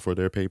ask them for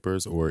their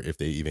papers or if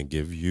they even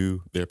give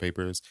you their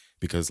papers,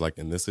 because like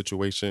in this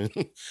situation,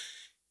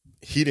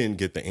 he didn't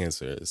get the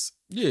answers.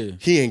 Yeah.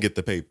 He didn't get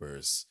the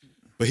papers.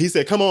 But he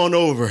said, come on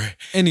over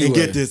and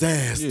get this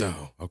ass,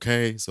 though.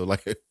 Okay? So,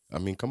 like, I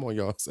mean, come on,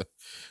 y'all.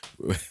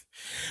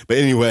 But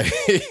anyway,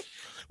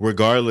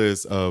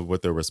 regardless of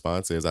what the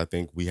response is, I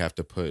think we have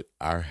to put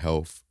our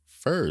health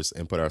first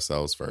and put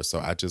ourselves first. So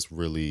I just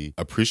really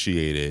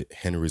appreciated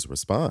Henry's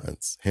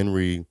response.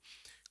 Henry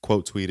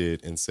quote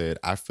tweeted and said,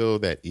 I feel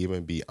that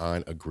even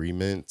beyond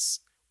agreements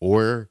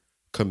or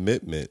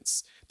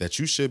commitments, that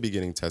you should be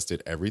getting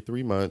tested every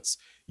 3 months,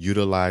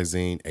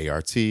 utilizing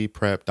ART,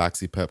 PrEP,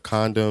 DoxyPep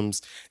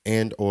condoms,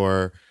 and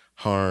or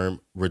harm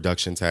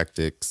reduction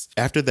tactics.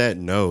 After that,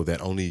 know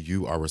that only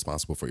you are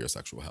responsible for your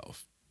sexual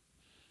health.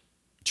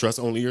 Trust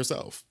only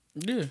yourself.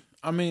 Yeah.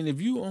 I mean, if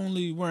you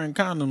only wearing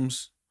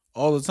condoms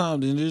all the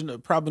time, then there's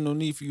probably no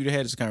need for you to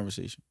have this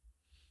conversation.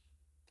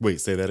 Wait,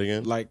 say that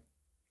again? Like,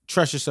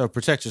 trust yourself,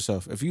 protect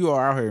yourself. If you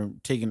are out here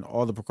taking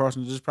all the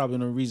precautions, there's probably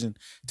no reason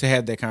to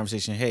have that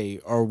conversation.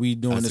 Hey, are we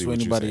doing this with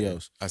anybody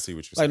else? I see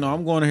what you're saying. Like, no,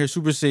 I'm going in here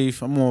super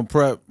safe. I'm on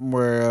PrEP,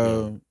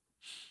 wear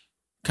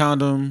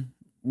condom.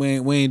 We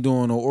ain't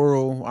doing no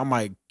oral. I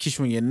might kiss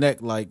you in your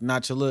neck, like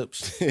not your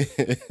lips.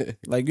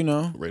 Like, you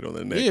know. Right on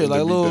the neck. Yeah,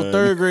 like a little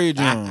third grade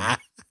joint.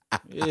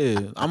 Yeah.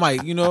 I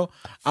might, you know,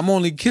 I'm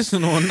only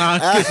kissing on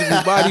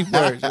non-kissable body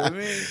parts. You know what I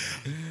mean?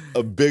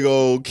 A big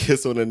old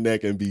kiss on the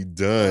neck and be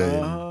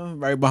done.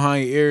 Right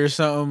behind your ear or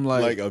something.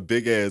 Like a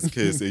big ass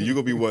kiss. And you're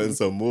going to be wanting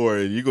some more.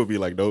 And you're going to be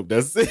like, nope,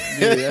 that's it.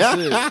 Yeah,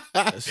 that's it.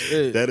 That's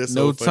it. That is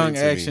no so funny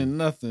tongue action,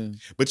 nothing.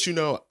 But you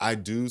know, I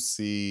do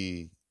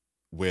see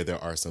where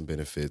there are some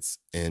benefits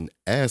in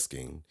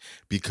asking,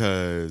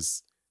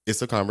 because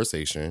it's a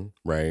conversation,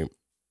 right?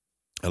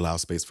 Allow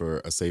space for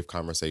a safe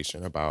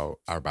conversation about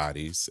our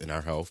bodies and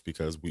our health,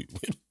 because we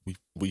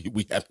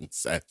having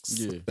sex.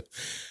 Yeah.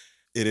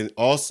 It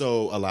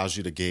also allows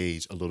you to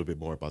gauge a little bit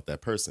more about that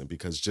person,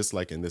 because just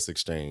like in this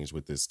exchange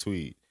with this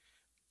tweet,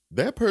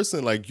 that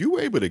person, like, you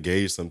were able to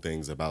gauge some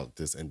things about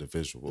this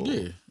individual.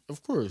 Yeah,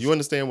 of course. You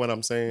understand what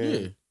I'm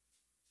saying? Yeah.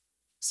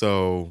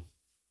 So,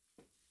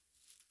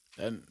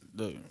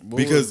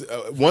 because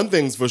one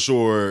thing's for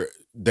sure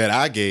that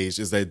I gauge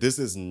is that this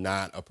is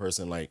not a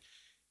person, like,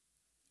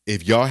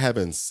 if y'all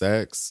having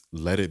sex,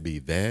 let it be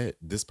that.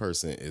 This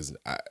person is,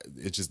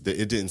 it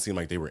didn't seem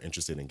like they were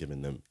interested in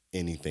giving them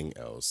anything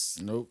else.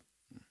 Nope.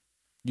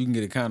 You can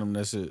get a condom,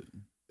 that's it.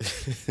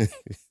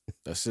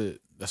 That's it.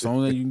 That's the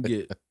only thing you can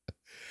get.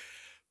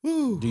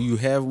 Woo. Do you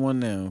have one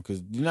now?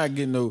 Because you're not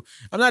getting no,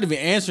 I'm not even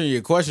answering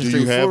your question Do you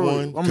have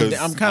straightforward. one?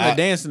 I'm kind of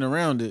dancing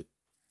around it.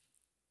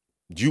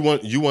 You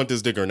want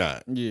this dick or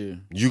not? Yeah.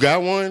 You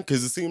got one?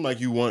 Because it seemed like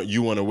you want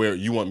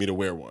me to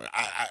wear one.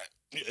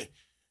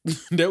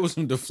 That was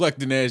some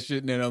deflecting ass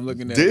shit that I'm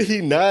looking at. Did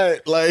he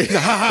not? Like,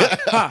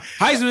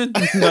 Heisman,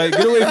 like,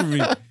 get away from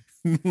me.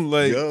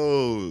 Like,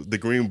 yo, the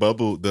green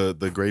bubble,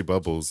 the gray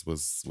bubbles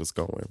was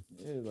going.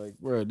 Yeah, like,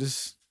 bro,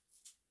 that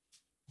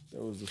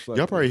was deflecting.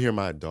 Y'all probably hear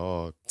my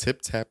dog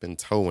tip tapping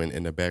toeing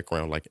in the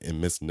background, like in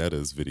Miss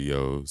Netta's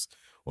videos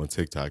on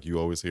TikTok. You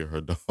always hear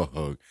her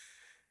dog.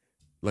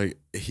 Like,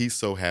 he's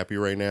so happy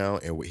right now,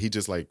 and he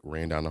just, like,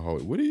 ran down the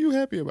hallway. What are you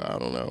happy about? I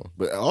don't know.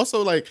 But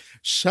also, like,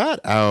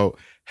 shout out,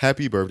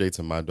 happy birthday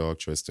to my dog,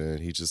 Tristan.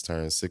 He just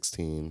turned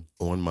 16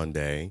 on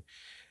Monday,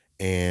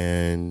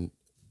 and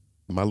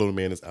my little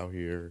man is out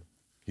here.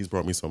 He's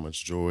brought me so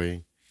much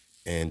joy,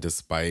 and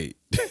despite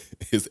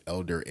his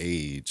elder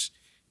age,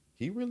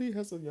 he really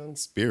has a young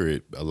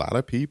spirit. A lot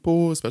of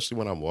people, especially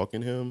when I'm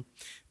walking him,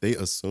 they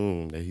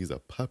assume that he's a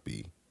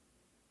puppy.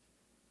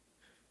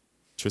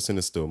 Tristan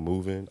is still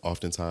moving,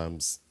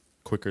 oftentimes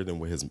quicker than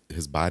what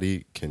his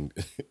body can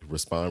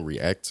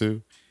react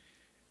to.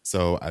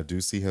 So I do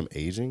see him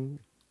aging,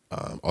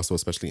 also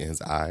especially in his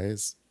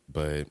eyes.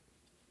 But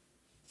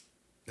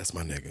that's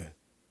my nigga.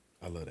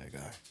 I love that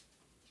guy.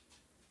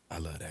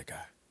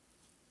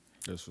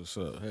 That's what's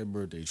up. Happy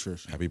birthday,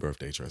 Tristan. Happy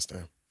birthday,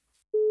 Tristan.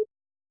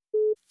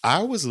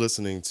 I was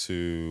listening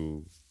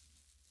to,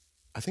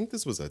 I think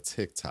this was a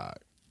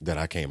TikTok that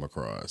I came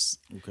across.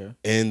 Okay.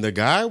 And the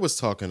guy was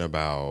talking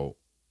about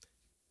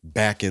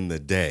back in the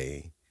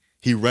day.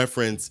 He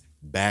referenced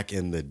back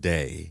in the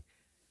day,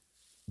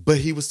 but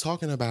he was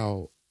talking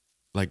about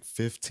like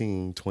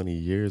 15, 20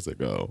 years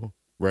ago,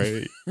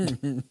 right?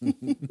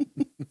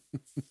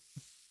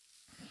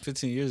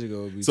 15 years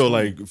ago would be So 20.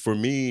 like for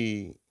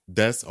me,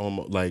 that's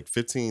almost like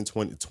 15,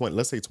 20,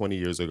 let's say 20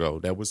 years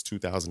ago. That was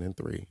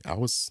 2003. I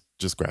was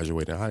just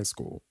graduating high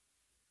school,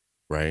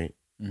 right?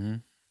 Mm-hmm.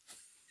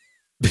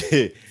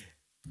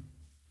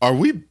 Are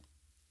we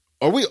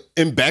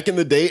in back in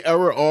the day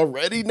era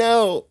already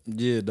now?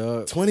 Yeah,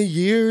 dog. 20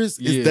 years?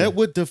 Yeah. Is that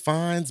what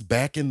defines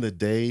back in the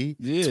day?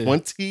 Yeah.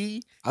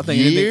 20 I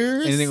think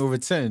years? anything over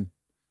 10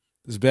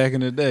 is back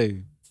in the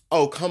day.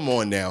 Oh, come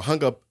on now.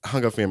 Hung up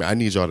family. I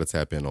need y'all to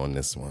tap in on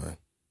this one.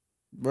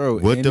 Bro,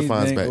 What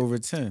defines back over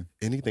 10?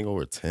 Anything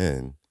over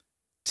 10.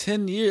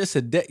 10 years,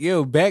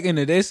 yo, back in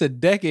the day, it's a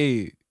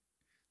decade.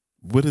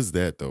 What is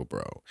that though,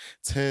 bro?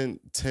 10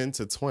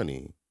 to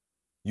 20.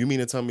 You mean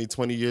to tell me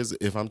 20 years,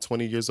 if I'm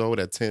 20 years old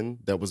at 10,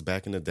 that was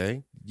back in the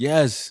day?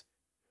 Yes.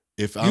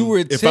 If You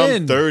were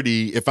 10.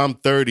 If I'm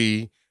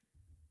 30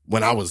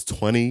 when I was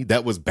 20,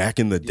 that was back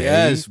in the day?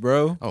 Yes,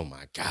 bro. Oh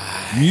my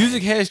God.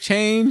 Music has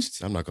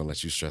changed. I'm not gonna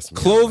let you stress me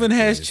out Clothing like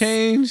has this.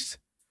 changed.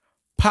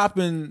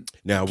 Popping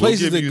Now,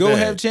 places we'll give to you go that.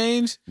 have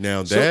changed.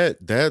 Now So-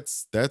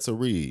 that's a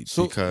read,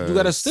 So because you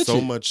gotta stitch so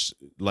it. much,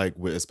 like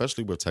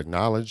especially with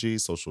technology,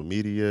 social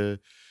media,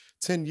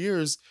 10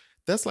 years,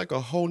 That's like a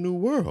whole new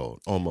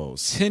world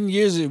almost. 10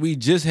 years ago, we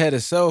just had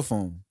a cell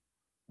phone.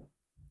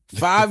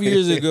 5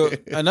 years ago,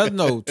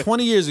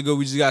 20 years ago,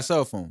 we just got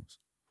cell phones.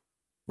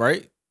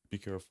 Right? Be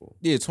careful.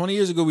 Yeah, 20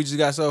 years ago, we just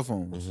got cell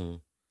phones. Mm-hmm.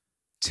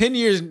 10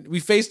 years,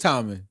 we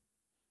FaceTiming.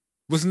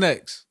 What's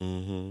next?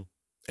 Mm-hmm.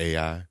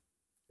 AI.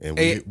 And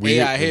we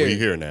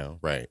here now.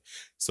 Right.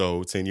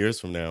 So 10 years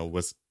from now,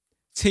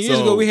 10 years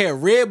ago, we had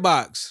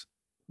Redbox.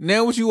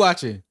 Now what you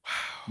watching?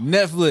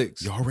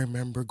 Netflix. Y'all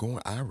remember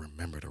going? I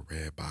remember the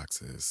red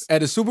boxes.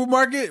 At the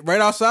supermarket, right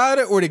outside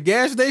it, or the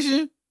gas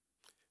station?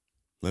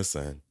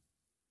 Listen.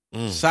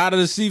 Side of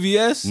the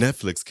CVS?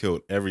 Netflix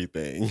killed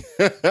everything.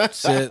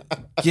 Said,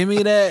 give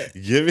me that.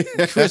 Give me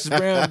Chris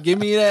Brown, give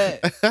me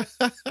that.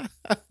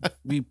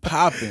 We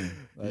popping.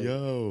 Like,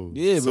 yo.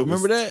 Yeah, so but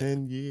remember that?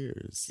 10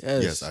 years.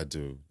 Yes, I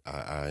do.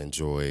 I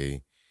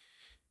enjoy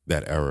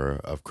that era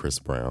of Chris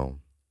Brown.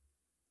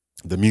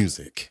 The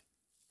music.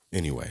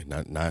 Anyway,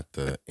 not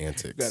the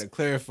antics. Gotta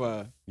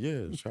clarify.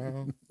 Yeah,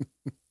 child.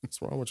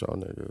 What's wrong with y'all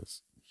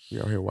niggas? We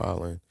out here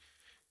wilding.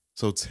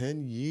 So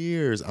 10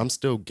 years, I'm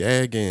still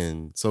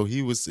gagging. So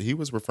he was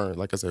referring,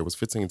 like I said, it was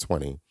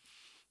 1520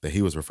 that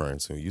he was referring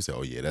to. You said,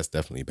 oh yeah, that's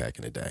definitely back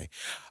in the day.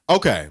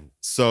 Okay,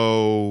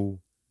 so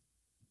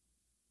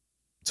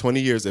 20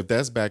 years, if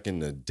that's back in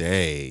the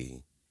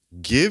day,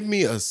 give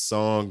me a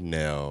song,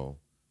 Nell,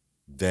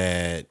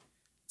 that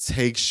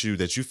takes you,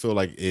 that you feel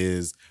like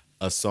is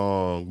a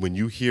song, when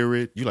you hear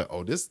it, you're like,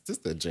 oh, this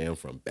the jam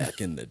from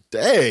back in the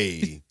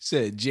day.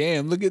 Said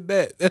jam, look at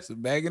that. That's a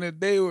back in the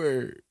day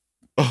word.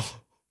 Oh.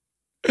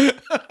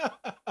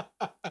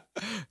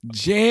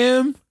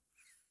 Jam?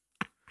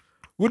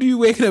 What are you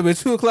waking up at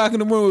 2:00 in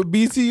the morning with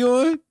BT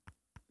on?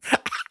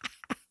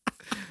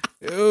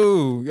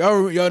 Yo,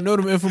 y'all know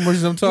them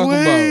infomercials I'm talking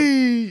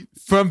about.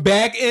 From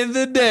back in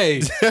the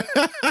day.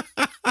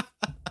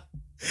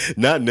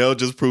 Not Nell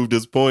just proved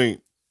his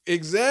point.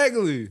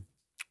 Exactly.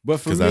 But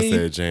for me, because I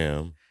said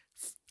jam.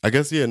 I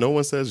guess, yeah, no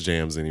one says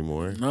jams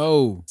anymore.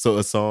 No. So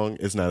a song,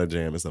 it's not a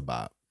jam, it's a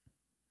bop.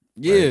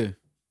 Yeah. Right?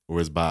 Or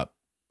is bop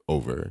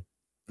over?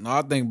 No,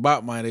 I think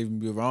bop might even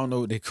be over. I don't know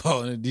what they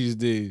calling it these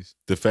days.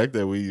 The fact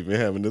that we even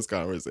having this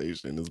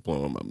conversation is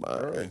blowing my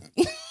mind.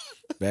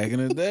 Back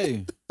in the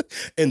day.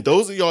 And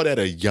those of y'all that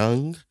are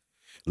young,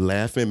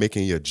 laughing,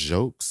 making your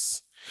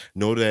jokes,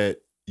 know that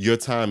your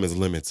time is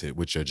limited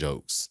with your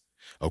jokes.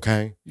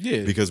 Okay?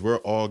 Yeah. Because we're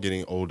all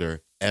getting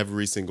older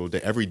every single day.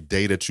 Every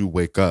day that you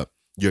wake up,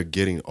 you're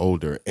getting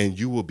older, and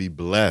you will be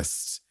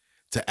blessed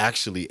to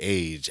actually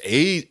age.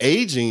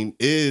 Aging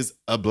is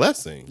a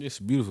blessing. It's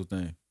a beautiful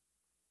thing.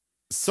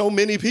 So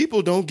many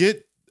people don't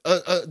get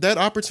that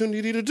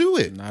opportunity to do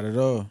it. Not at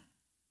all.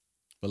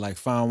 But like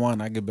fine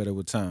wine, I get better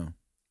with time.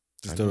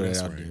 Just throw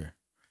that out there.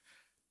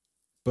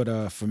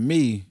 But for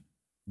me,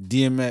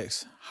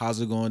 DMX, how's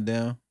it going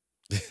down?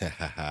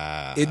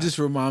 It just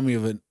reminds me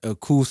of a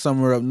cool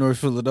summer up North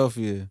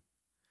Philadelphia.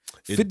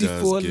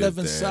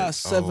 5411 size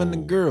 7 the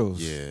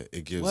girls. Yeah,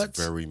 it gives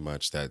very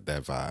much that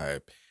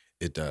vibe.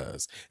 It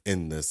does.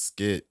 In the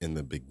skit in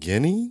the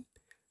beginning,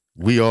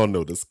 we all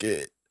know the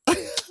skit.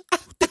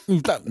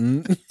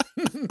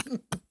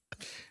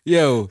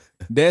 Yo,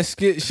 that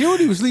skit. She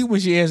don't even sleep when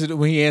he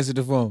answered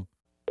the phone.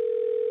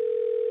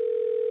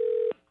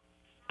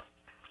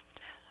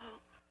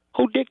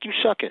 Who dick you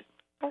sucking?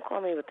 Don't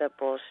call me with that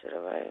bullshit,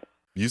 all right?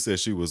 You said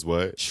she was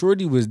what?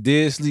 Shorty was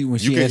dead asleep when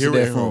she answered that phone. You can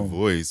hear it in her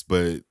voice,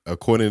 but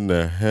according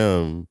to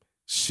him,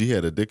 she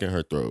had a dick in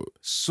her throat.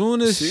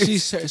 Soon as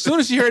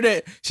she heard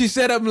that, she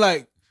sat up and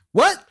like,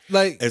 what?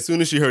 Like, as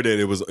soon as she heard that,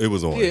 it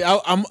was on. Yeah,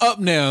 I'm up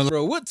now,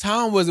 bro. What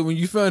time was it when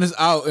you found this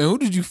out, and who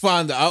did you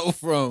find the out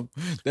from?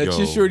 That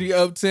your shorty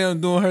uptown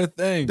doing her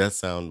thing. That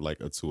sounded like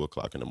a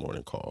 2:00 in the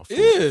morning call.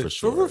 For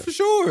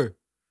sure.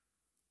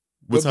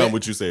 What time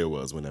would you say it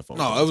was when that phone?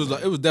 No,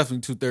 it was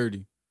definitely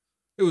 2:30.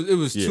 It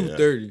was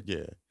 2:30.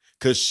 Yeah,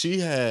 because she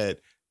had.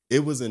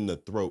 It was in the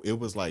throat. It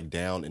was like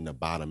down in the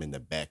bottom, in the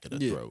back of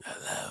the throat.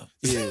 Hello.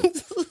 Yeah.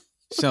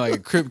 Sound like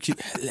a crib kid.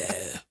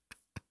 Hello.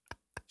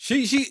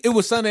 It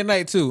was Sunday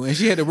night too, and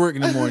she had to work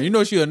in the morning. You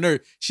know she a nurse.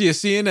 She a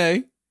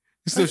CNA,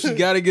 so she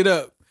got to get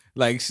up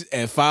like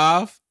at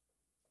 5.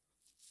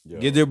 Yo.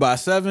 Get there by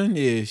 7.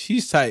 Yeah,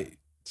 she's tight.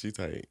 She's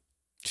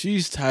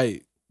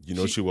tight. You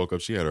know, she woke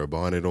up. She had her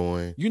bonnet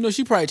on. You know,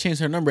 she probably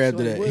changed her number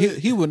after that.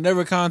 He would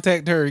never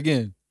contact her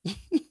again.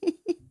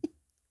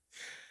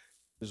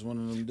 It's one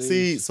of them days.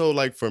 See, so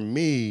like for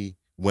me,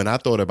 when I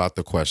thought about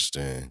the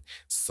question,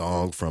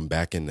 song from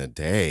back in the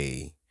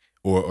day,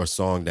 or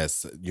song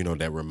that's, you know,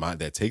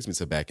 that takes me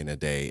to back in the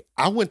day,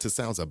 I went to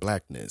Sounds of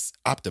Blackness.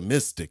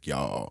 Optimistic,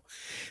 y'all.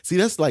 See,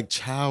 that's like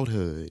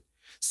childhood.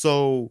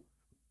 So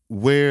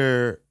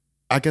where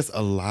I guess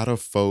a lot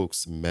of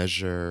folks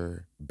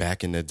measure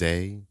back in the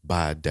day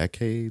by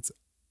decades,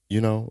 you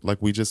know,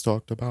 like we just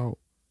talked about,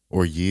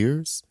 or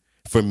years.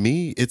 For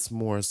me, it's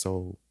more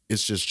so,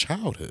 it's just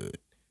childhood.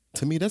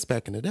 To me, that's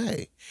back in the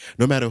day.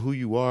 No matter who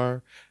you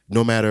are,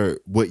 no matter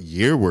what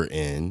year we're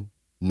in,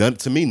 none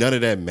of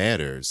that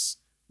matters.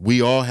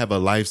 We all have a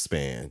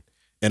lifespan.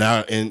 And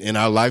our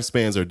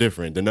lifespans are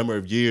different. The number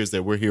of years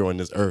that we're here on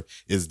this earth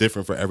is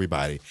different for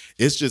everybody.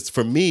 It's just,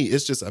 for me,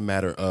 it's just a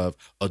matter of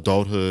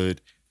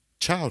adulthood,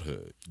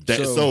 childhood.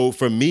 So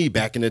for me,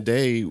 back in the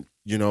day,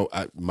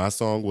 my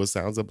song was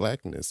Sounds of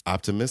Blackness,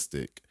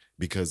 Optimistic.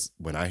 Because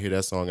when I hear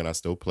that song and I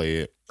still play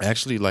it, I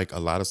actually like a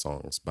lot of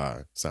songs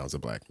by Sounds of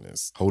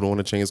Blackness. Hold On,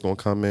 a Chain's Gonna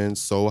Come In,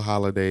 Soul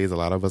Holidays. A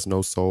lot of us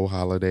know Soul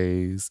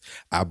Holidays,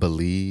 I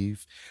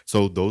Believe.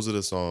 So those are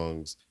the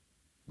songs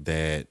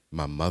that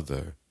my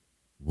mother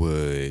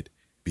would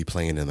be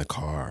playing in the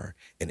car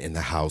and in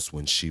the house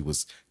when she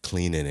was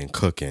cleaning and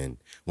cooking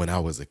when I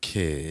was a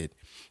kid.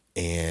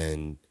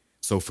 And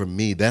so for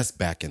me, that's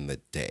back in the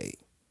day.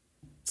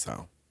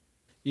 So...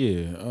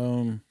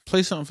 yeah,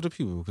 play something for the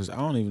people because I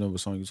don't even know what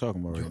song you're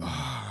talking about right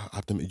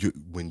now.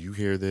 When you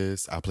hear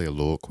this, I'll play a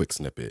little quick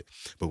snippet.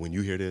 But when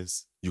you hear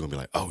this, you're gonna be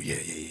like, "Oh yeah."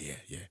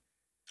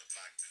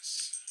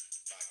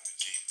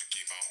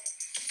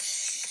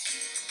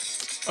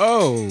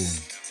 Oh,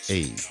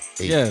 Hey,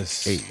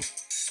 yes. Hey,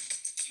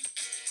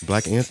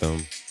 Black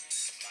Anthem.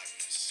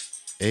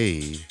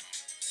 Hey,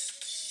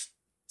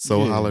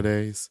 Soul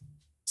Holidays.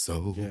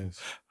 Soul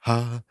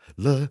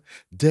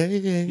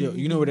Holidays. Yo,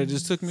 you know where that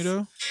just took me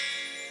though?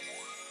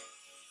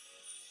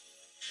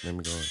 Let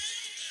me go.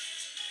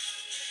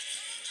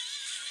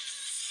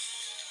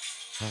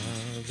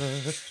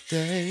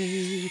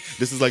 Holiday.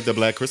 This is like the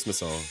Black Christmas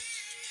song.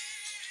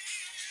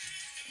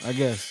 I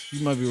guess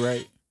you might be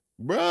right,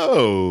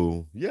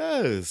 bro.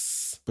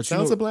 Yes, but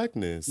Sounds of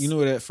Blackness. You know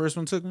where that first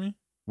one took me?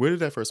 Where did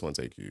that first one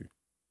take you?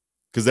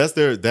 Because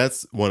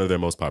that's one of their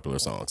most popular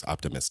songs,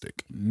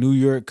 Optimistic. New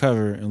York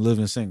cover and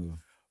Living Single.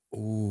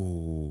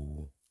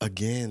 Ooh,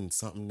 again,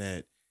 something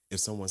that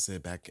if someone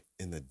said back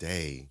in the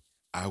day,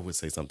 I would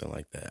say something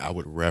like that. I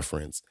would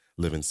reference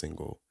Living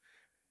Single.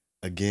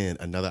 Again,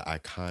 another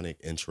iconic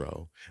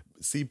intro.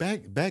 See,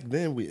 back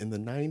then, in the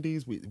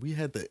 90s, we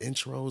had the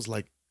intros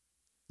like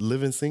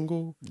Living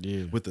Single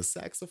with the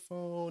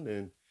saxophone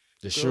and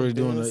the shorty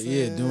doing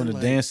the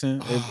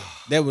dancing.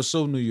 That was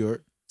so New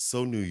York.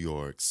 So New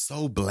York,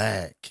 so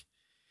black.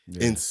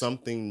 Yes. And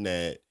something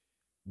that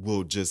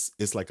will just,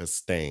 it's like a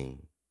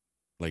stain.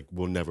 Like,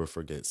 we'll never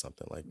forget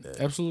something like that.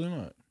 Absolutely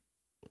not.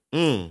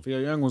 For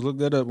your young ones, look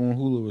that up on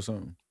Hulu or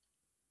something.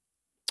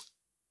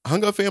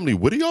 Hung Up Family,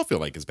 what do y'all feel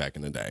like is back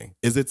in the day?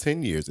 Is it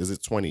 10 years? Is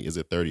it 20? Is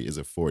it 30? Is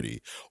it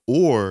 40?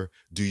 Or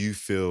do you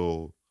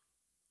feel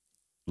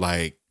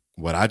like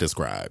what I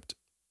described?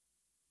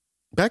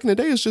 Back in the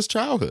day, it's just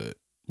childhood.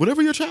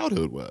 Whatever your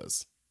childhood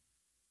was.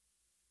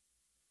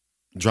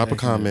 Drop a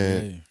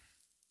comment.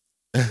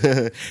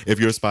 If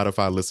you're a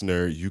Spotify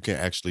listener, you can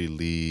actually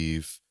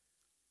leave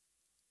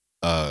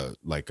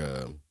like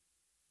a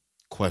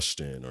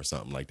question or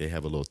something. Like they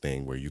have a little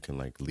thing where you can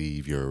like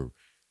leave your,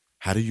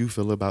 how do you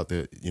feel about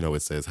the,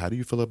 it says, how do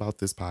you feel about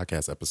this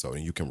podcast episode?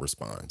 And you can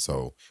respond.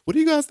 So what do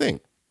you guys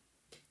think?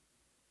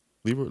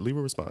 Leave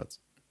a response.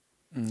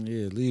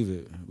 Yeah, leave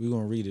it. We're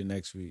going to read it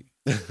next week.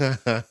 You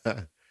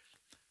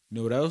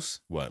know what else?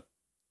 What?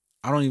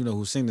 I don't even know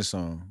who sang the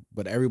song,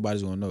 but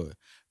everybody's going to know it.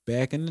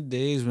 Back in the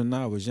days when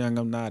I was young,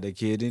 I'm not a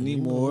kid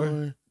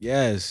anymore.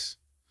 Yes.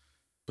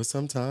 But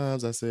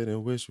sometimes I sit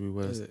and wish we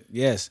was.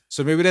 Yes.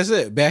 So maybe that's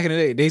it. Back in the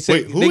day. They say.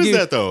 Wait, who is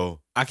that though?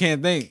 I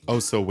can't think. Oh,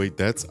 so wait,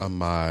 that's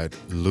Ahmad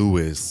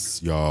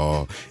Lewis,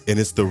 y'all. And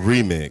it's the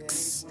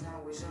remix.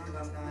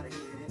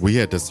 We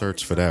had to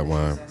search for that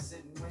one.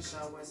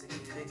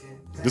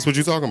 This what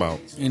you talking about?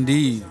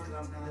 Indeed.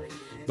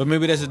 But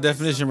maybe that's the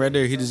definition right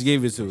there. He just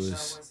gave it to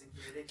us.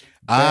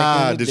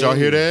 Did y'all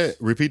hear that?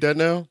 Repeat that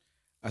now.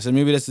 I said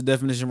maybe that's the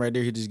definition right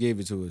there. He just gave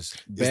it to us.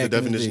 It's the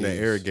definition that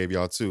Eric gave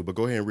y'all too. But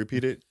go ahead and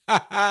repeat it. Go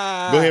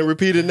ahead and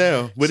repeat it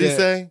now. What did he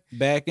say?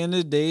 Back in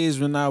the days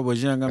when I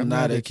was young, I'm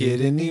not a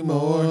kid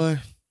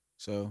anymore.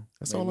 So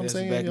that's all I'm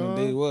saying. Back y'all. in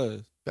the day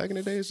was. Back in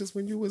the day, it's just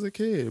when you was a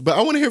kid. But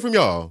I want to hear from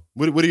y'all.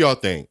 What do y'all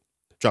think?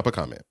 Drop a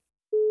comment.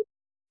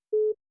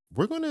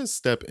 We're going to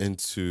step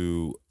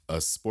into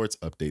a sports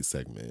update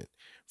segment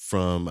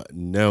from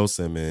Nell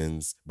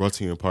Simmons, brought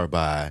to you in part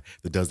by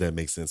the Does That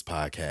Make Sense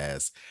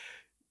podcast.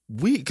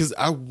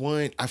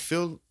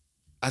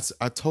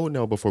 I told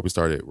Nell before we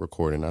started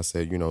recording, I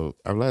said,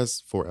 our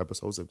last 4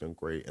 episodes have been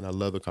great and I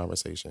love the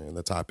conversation and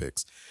the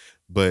topics,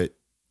 but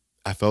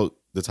I felt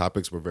the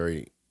topics were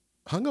very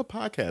hung up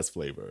podcast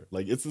flavor.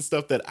 Like it's the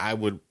stuff that I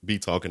would be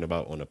talking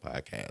about on a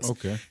podcast.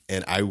 Okay.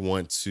 And I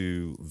want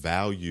to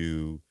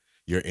value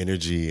your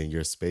energy and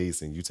your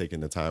space and you taking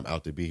the time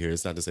out to be here.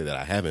 It's not to say that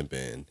I haven't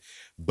been,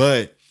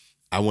 but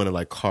I want to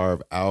like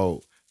carve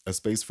out a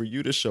space for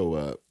you to show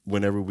up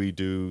whenever we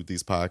do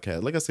these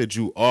podcasts. Like I said,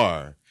 you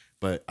are,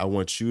 but I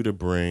want you to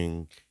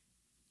bring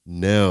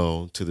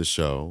Nell to the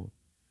show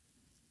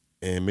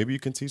and maybe you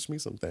can teach me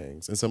some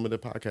things and some of the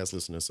podcast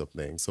listeners some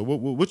things. So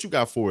what you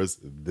got for us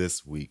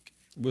this week,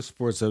 What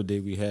sports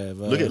update we have?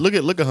 Look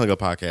at Hunger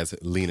Podcast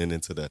leaning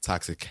into the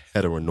toxic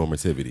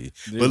heteronormativity.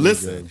 There But we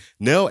listen, go.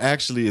 Nell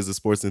actually is a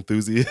sports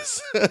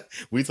enthusiast.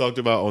 We talked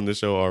about on the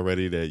show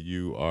already that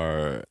you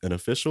are an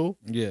official.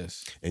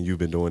 Yes. And you've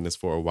been doing this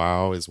for a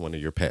while. It's one of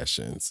your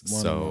passions.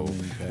 One of my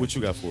main passions. What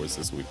you got for us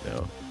this week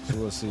now? So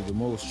let's see. The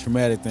most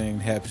traumatic thing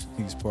happens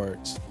in these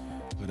parts.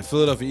 The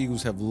Philadelphia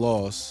Eagles have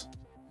lost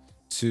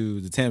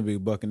to the Tampa Bay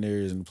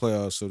Buccaneers in the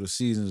playoffs, so the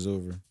season's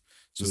over.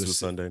 So This was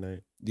Sunday night?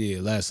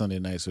 Yeah, last Sunday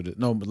night.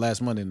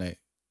 Last Monday night.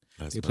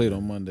 They played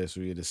on Monday, so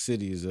yeah, the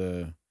city is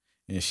in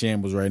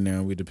shambles right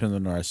now. We depend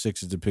on our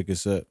Sixers to pick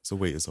us up. So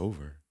wait, it's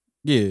over?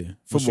 Yeah,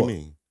 football. What you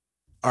mean?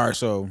 All right,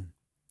 so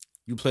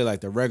you play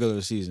like the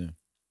regular season,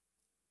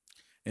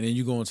 and then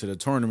you go into the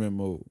tournament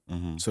mode,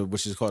 so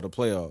which is called the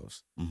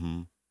playoffs.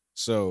 Mm-hmm.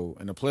 So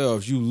in the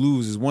playoffs, you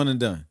lose is one and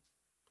done.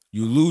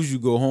 You lose, you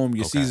go home.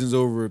 Your season's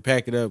over.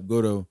 Pack it up.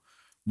 Go to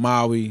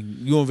Maui.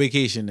 You on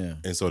vacation now.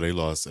 And so they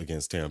lost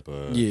against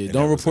Tampa. Yeah,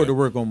 don't report to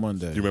work on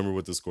Monday. Do you remember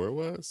what the score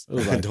was? It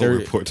was like don't 30,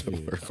 report to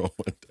work on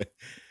Monday.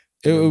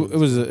 It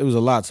was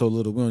a lot so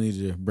little. We don't need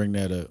to bring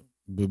that up.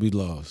 But we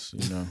lost,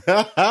 you know.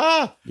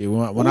 Yeah,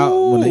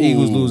 when the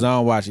Eagles lose, I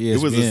don't watch ESPN.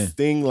 It was a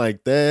sting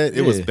like that.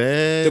 It was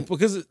bad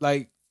because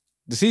like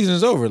the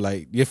season's over.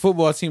 Like your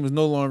football team is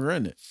no longer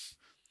in it.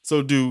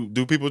 So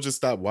do people just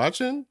stop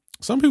watching?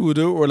 Some people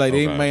do, or like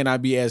they may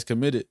not be as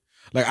committed.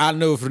 Like I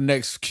know for the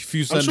next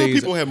few Sundays, I'm sure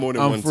people have more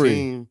than one free.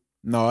 team.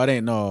 No, it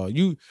ain't. No,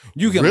 you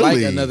can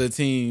Really? like another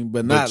team,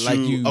 but not like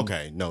you.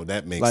 Okay, no,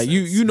 that makes like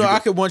sense. you know, I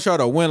could want y'all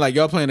to win. Like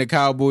y'all playing the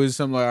Cowboys,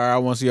 something like. All right, I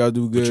want to see y'all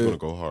do good. But you want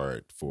to go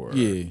hard for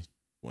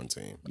one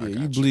team. Yeah,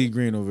 you bleed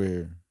green over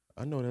here.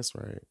 I know that's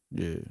right.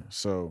 Yeah,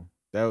 so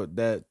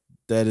that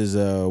is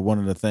one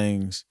of the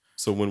things.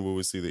 So when will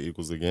we see the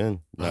Eagles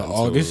again?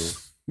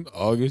 August.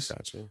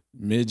 Gotcha.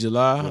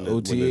 Mid-July, when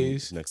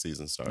OTAs. Next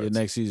season starts. Yeah,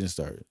 next season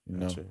started. You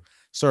know, Gotcha.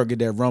 start get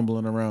that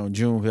rumbling around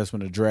June. That's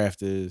when the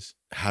draft is.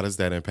 How does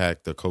that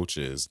impact the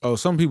coaches? Oh,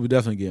 some people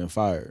definitely getting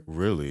fired.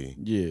 Really?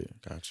 Yeah.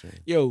 Gotcha.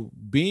 Yo,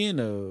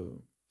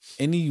 being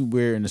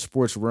anywhere in the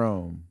sports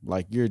realm,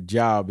 like your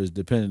job is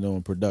dependent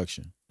on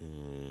production,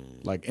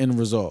 like end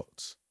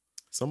results.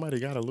 Somebody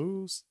got to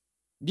lose.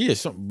 Yeah,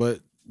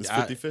 but it's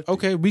 50-50.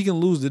 Okay, we can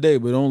lose today,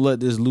 but don't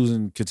let this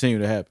losing continue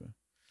to happen.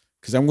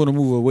 Because I'm going to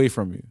move away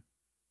from you.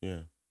 Yeah.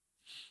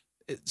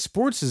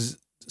 Sports is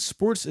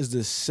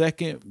the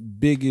second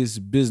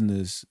biggest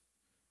business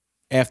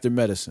after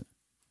medicine.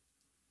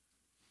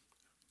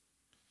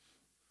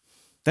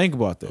 Think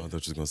about that. Oh, I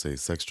thought you was going to say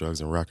sex,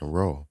 drugs, and rock and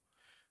roll.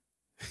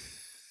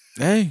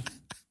 Hey.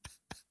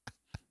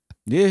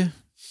 Yeah.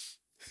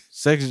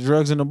 Sex,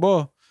 drugs, and the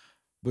ball.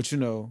 But, you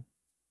know,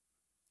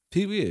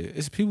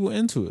 it's people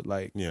into it.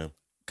 Like, yeah.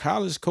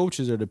 College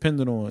coaches are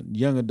dependent on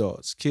young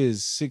adults,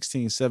 kids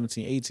 16,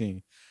 17,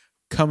 18,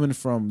 coming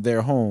from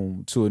their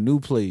home to a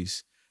new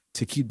place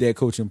to keep that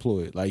coach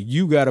employed. Like,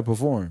 you got to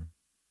perform.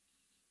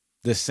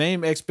 The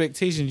same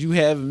expectations you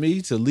have of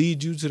me to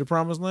lead you to the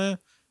promised land,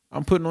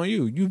 I'm putting on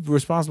you. You're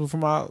responsible for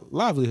my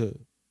livelihood.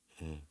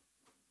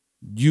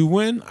 You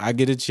win, I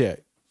get a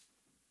check.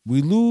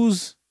 We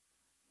lose,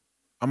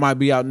 I might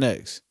be out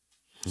next.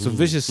 It's a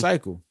vicious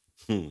cycle.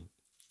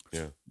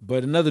 Yeah.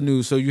 But in other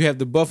news, so you have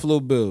the Buffalo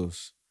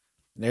Bills.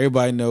 And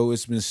everybody know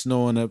it's been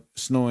snowing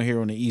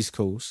here on the East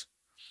Coast.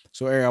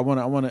 So Eric, I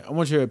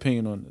want your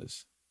opinion on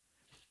this.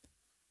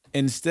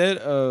 Instead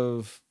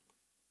of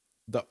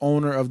the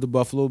owner of the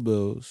Buffalo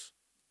Bills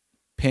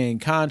paying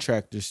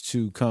contractors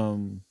to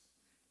come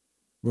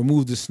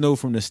remove the snow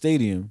from the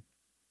stadium,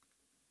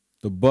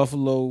 the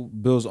Buffalo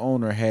Bills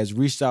owner has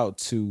reached out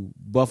to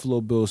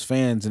Buffalo Bills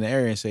fans in the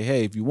area and say,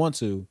 hey, if you want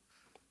to,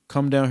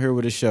 come down here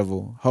with a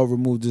shovel, help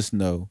remove the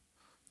snow,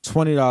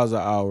 $20 an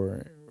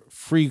hour,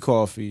 free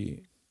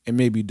coffee, and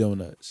maybe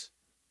donuts.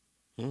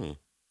 I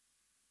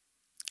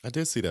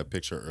did see that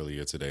picture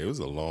earlier today. It was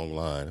a long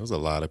line. It was a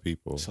lot of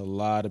people. It's a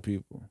lot of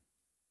people.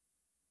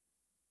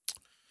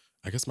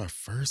 I guess my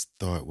first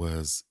thought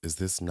was, is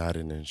this not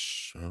an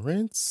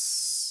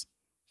insurance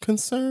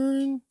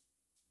concern?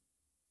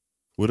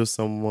 What if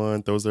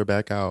someone throws their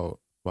back out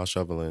while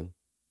shoveling?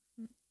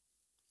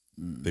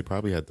 They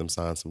probably had them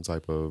sign some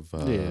type of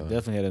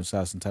definitely had them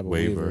sign some type of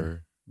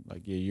waiver.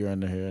 Like, yeah, you're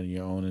under here in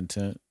your own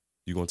intent.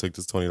 You're going to take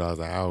this $20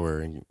 an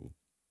hour and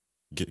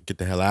get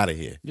the hell out of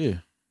here. Yeah.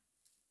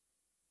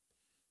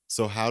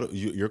 So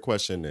your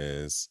question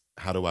is,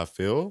 how do I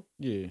feel?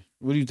 Yeah.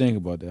 What do you think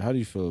about that? How do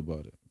you feel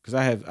about it? Because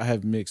I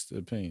have mixed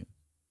opinion.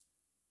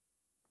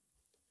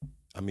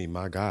 I mean,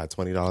 my God,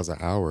 $20 an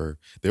hour.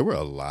 There were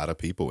a lot of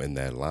people in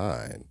that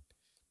line.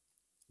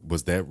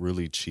 Was that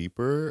really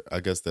cheaper? I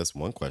guess that's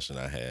one question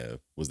I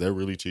have. Was that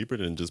really cheaper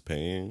than just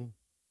paying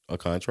a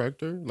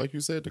contractor, like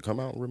you said, to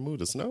come out and remove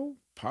the snow?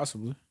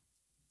 Possibly.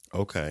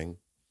 Okay.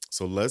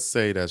 So let's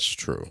say that's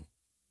true.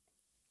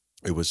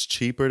 It was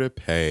cheaper to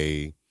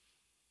pay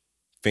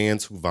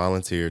fans who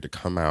volunteered to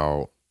come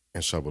out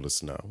and shovel the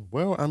snow.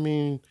 Well, I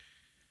mean,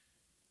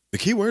 the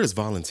key word is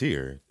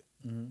volunteer.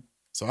 Mm-hmm.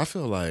 So I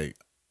feel like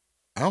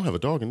I don't have a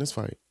dog in this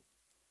fight.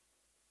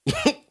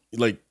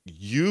 Like,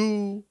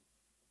 you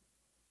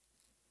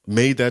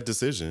made that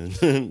decision.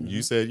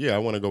 You said, yeah, I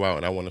want to go out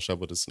and I want to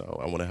shovel the snow.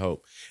 I want to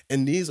help.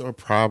 And these are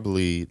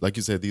probably, like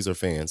you said, these are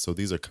fans. So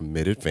these are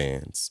committed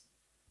fans.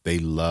 They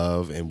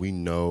love, and we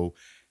know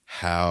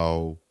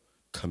how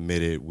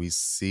committed we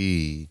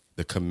see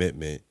the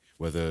commitment,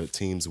 whether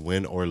teams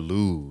win or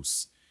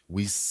lose.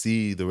 We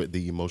see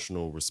the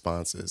emotional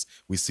responses.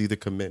 We see the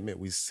commitment.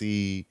 We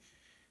see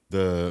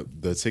the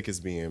tickets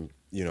being,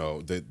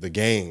 the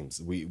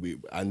games.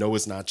 I know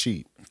it's not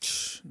cheap.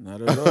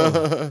 Not at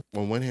all.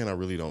 On one hand, I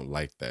really don't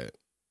like that.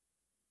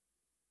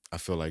 I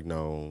feel like,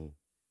 no,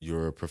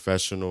 you're a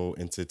professional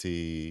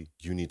entity.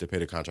 You need to pay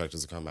the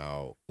contractors to come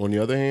out. On the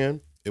other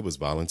hand, it was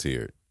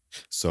volunteered.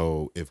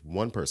 So if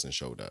one person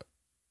showed up,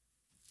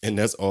 and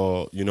that's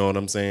all, you know what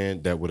I'm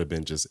saying? That would have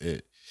been just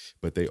it.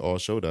 But they all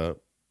showed up.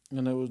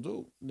 And that was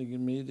dope. They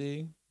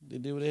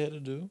did what they had to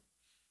do.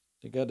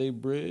 They got their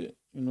bread.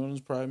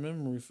 It's probably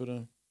memory for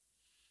them.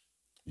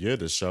 Yeah,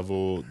 to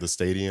shovel the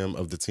stadium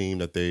of the team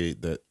that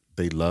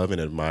they love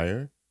and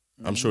admire.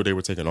 Mm-hmm. I'm sure they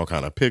were taking all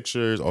kind of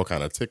pictures, all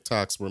kind of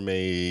TikToks were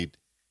made,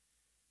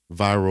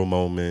 viral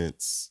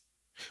moments.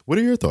 What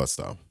are your thoughts,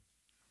 though?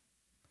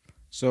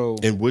 So,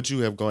 and would you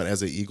have gone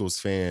as an Eagles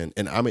fan?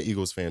 And I'm an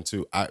Eagles fan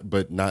too.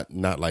 But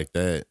not like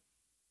that.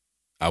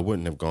 I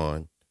wouldn't have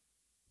gone.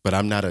 But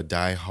I'm not a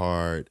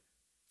diehard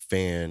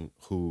fan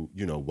who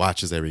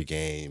watches every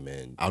game,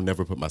 and I'll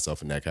never put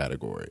myself in that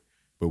category.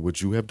 But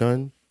would you have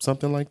done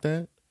something like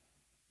that?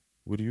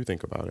 What do you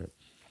think about it?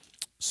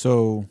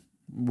 So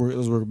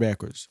let's work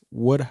backwards.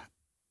 Would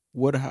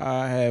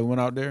I have went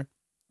out there?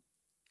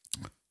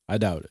 I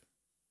doubt it.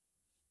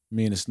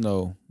 Me and the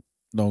snow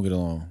don't get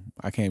along.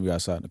 I can't be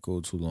outside in the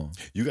cold too long.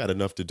 You got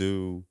enough to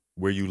do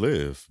where you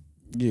live.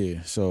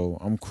 Yeah, so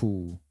I'm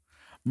cool.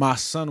 My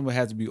son would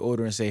have to be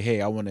older and say,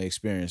 hey, I want to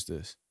experience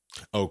this.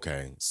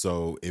 Okay,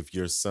 so if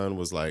your son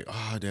was like,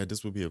 oh, Dad,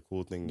 this would be a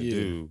cool thing to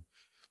do,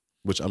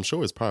 which I'm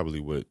sure is probably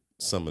what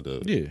some of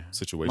the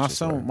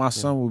situations My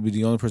son will be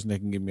the only person that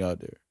can get me out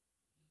there.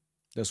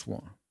 That's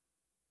one.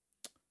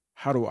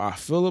 How do I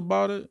feel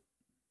about it?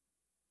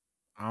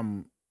 I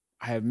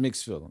have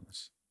mixed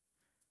feelings.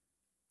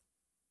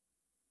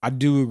 I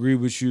do agree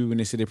with you when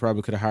they said they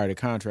probably could have hired a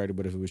contractor,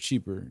 but if it was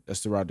cheaper,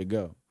 that's the route to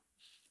go.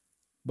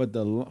 But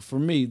for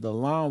me, the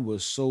line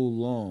was so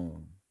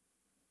long.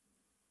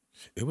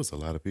 It was a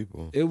lot of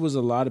people. It was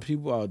a lot of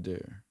people out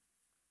there.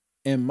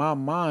 In my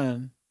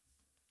mind,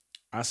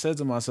 I said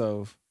to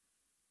myself,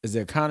 is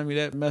the economy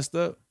that messed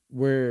up?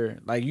 Where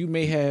like you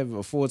may have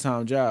a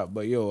full-time job,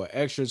 but an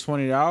extra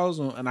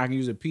 $20 and I can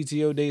use a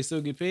PTO day,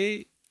 still get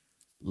paid.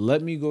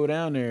 Let me go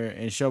down there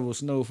and shovel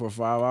snow for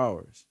 5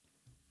 hours.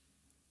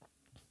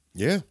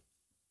 Yeah.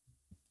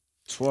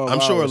 12 I'm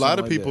hours, sure a lot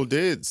of like people that.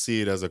 did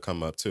see it as a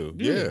come up too.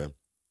 Yeah.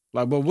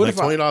 Like, but what like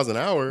if $20 an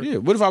hour? Yeah.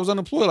 What if I was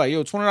unemployed? Like,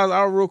 $20 an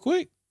hour real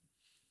quick.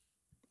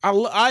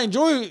 I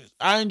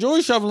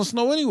enjoy shoveling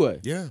snow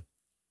anyway. Yeah.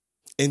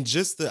 And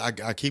just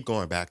I keep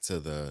going back to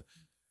the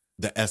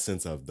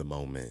essence of the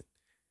moment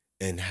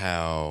and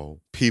how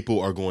people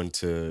are going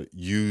to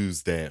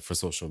use that for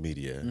social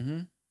media. Mm-hmm.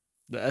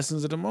 The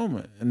essence of the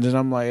moment. And then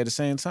I'm like, at the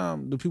same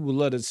time, do people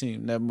love the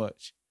team that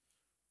much?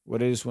 Where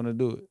they just want to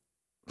do it?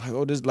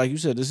 Like, this, like you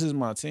said, this is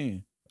my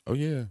team. Oh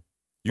yeah.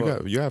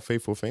 You got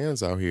faithful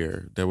fans out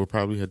here that would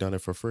probably have done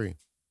it for free.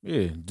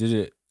 Yeah, did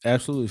it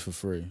absolutely for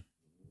free.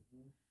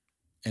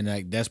 And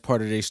like that's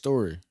part of their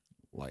story.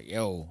 Like,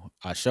 yo,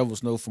 I shovel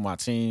snow for my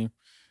team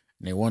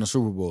and they won a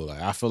Super Bowl.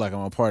 Like, I feel like I'm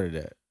a part of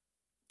that.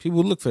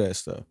 People look for that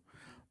stuff.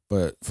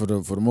 But for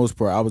the most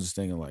part, I was just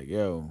thinking like,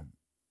 yo,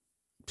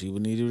 people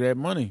need that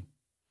money.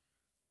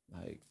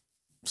 Like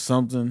a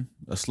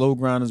slow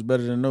grind is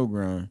better than no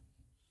grind.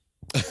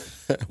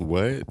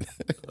 What?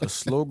 A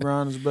slow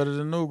grind is better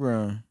than no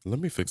grind. Let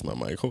me fix my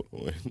mic. Hold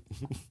on.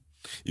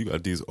 You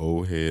got these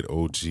old head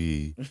OG.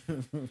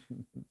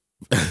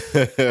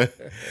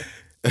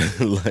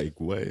 Like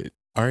what?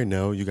 All right,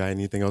 Nell, you got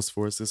anything else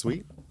for us this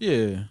week?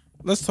 Yeah.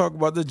 Let's talk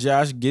about the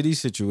Josh Giddey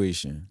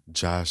situation.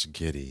 Josh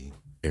Giddey.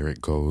 Eric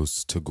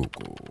goes to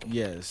Google.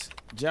 Yes.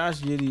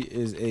 Josh Giddey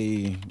is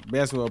a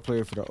basketball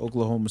player for the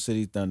Oklahoma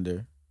City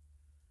Thunder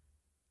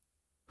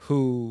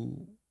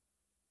who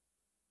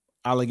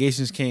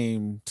allegations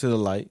came to the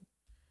light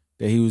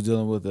that he was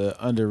dealing with an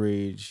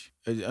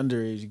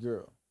underage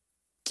girl.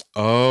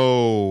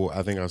 Oh,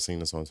 I think I've seen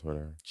this on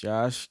Twitter.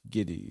 Josh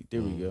Giddey.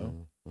 There we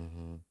go.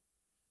 Mm-hmm.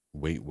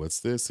 Wait, what's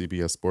this?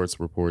 CBS Sports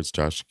reports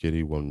Josh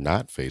Giddey will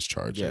not face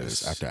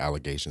charges after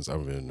allegations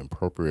of an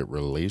inappropriate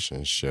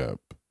relationship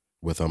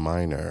with a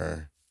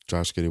minor.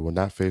 Josh Giddey will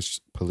not face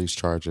police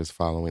charges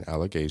following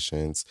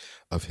allegations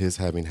of his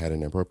having had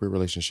an inappropriate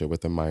relationship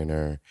with a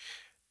minor,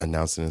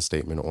 announced in a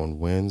statement on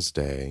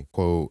Wednesday.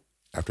 Quote,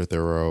 after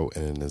thorough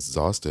and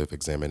exhaustive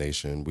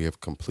examination, we have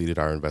completed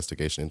our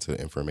investigation into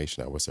the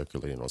information that was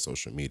circulating on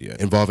social media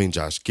involving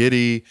Josh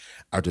Giddey.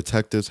 Our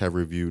detectives have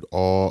reviewed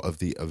all of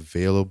the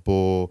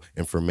available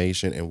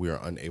information, and we are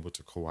unable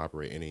to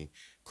corroborate any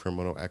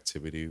criminal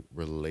activity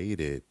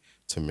related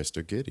to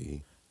Mr.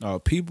 Giddey.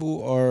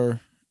 People are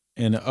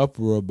in an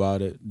uproar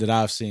about it that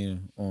I've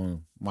seen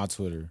on my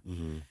Twitter.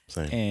 Mm-hmm.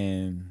 Same.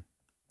 And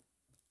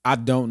I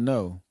don't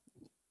know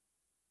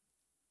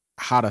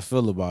how to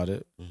feel about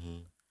it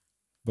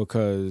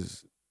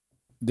because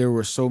there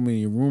were so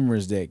many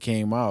rumors that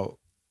came out.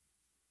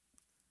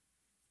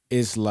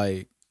 It's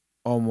like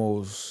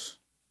almost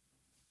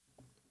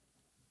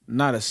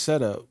not a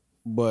setup,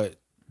 but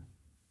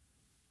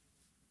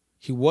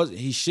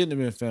he shouldn't have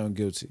been found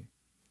guilty.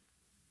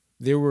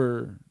 There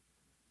were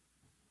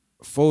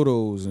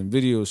photos and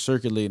videos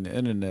circulating the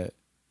internet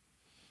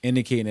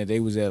indicating that they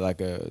was at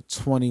like a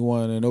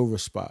 21 and over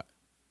spot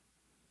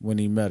when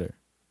he met her,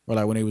 or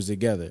like when they was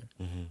together.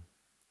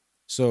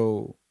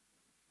 So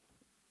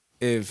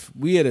if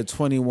we had a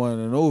 21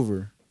 and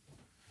over,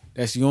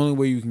 that's the only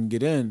way you can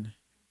get in,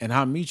 and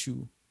I meet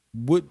you,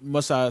 what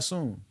must I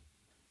assume?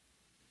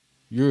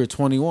 You're a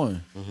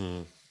 21.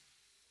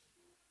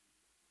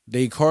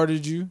 They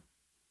carded you.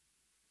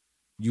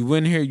 You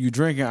in here, you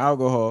drinking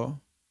alcohol.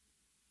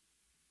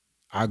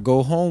 I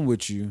go home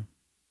with you.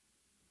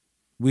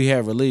 We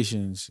have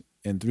relations,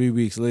 and 3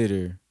 weeks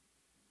later,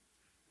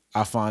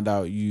 I find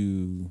out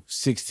you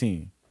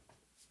 16.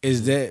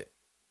 Is that,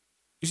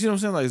 you see what I'm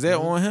saying? Like, is that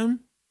on him?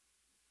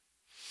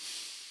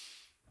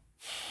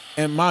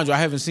 And mind you, I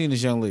haven't seen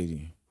this young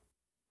lady.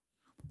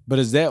 But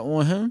is that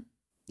on him?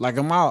 Like,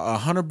 am I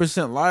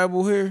 100%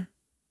 liable here?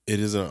 It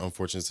is an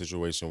unfortunate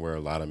situation where a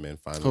lot of men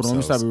find Hold on, let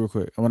me stop you real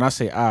quick. When I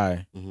say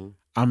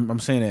I'm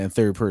saying that in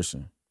third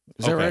person.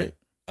 Is that right?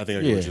 I think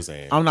I get what you're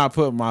saying. I'm not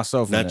putting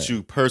myself in not that.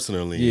 you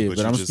personally,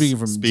 but I'm speaking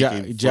from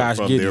Josh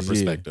from Giddens, their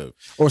perspective.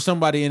 Or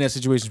somebody in that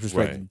situation's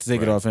perspective to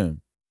take it off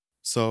him.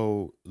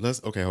 So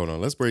hold on.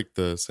 Let's break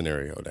the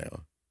scenario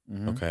down.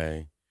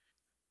 Okay.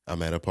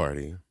 I'm at a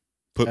party.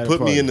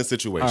 Put me in the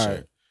situation. All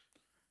right.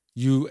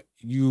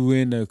 You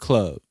in the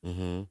club.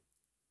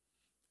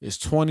 It's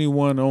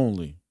 21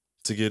 only.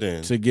 To get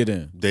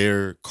in.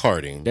 They're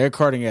carding. They're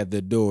carding at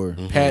the door.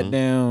 Pat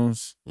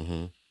downs.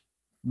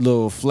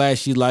 Little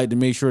flashy light to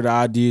make sure the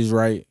ID is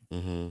right.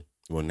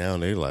 Well, now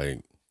they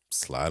like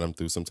slide them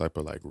through some type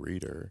of like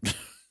reader.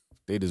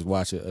 They just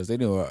watch us. They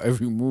know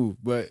every move,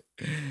 but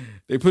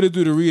they put it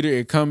through the reader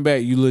and come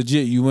back. You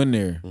legit. You in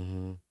there.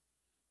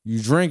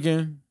 You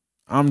drinking.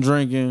 I'm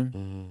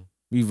drinking.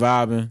 We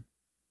vibing.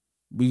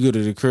 We go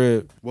to the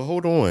crib. Well,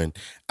 hold on.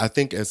 I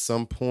think at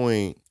some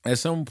point,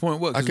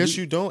 what? I guess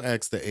you don't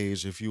ask the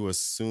age if you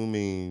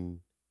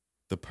assuming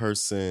the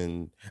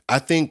person. I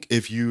think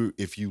if you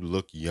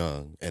look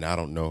young, and I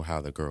don't know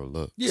how the girl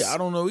looks. Yeah, I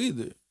don't know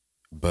either.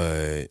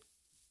 But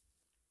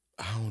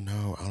I don't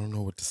know. I don't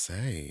know what to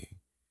say.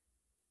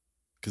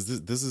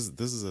 Because this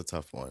is a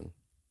tough one.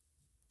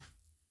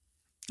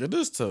 It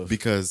is tough.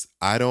 Because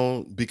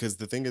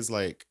the thing is,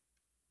 like,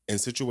 in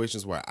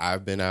situations where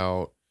I've been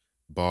out,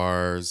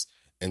 bars,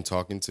 and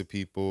talking to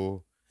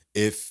people,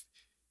 if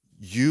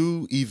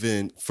you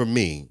for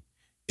me,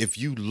 if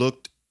you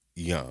looked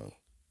young,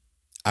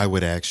 I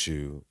would ask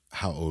you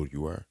how old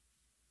you were.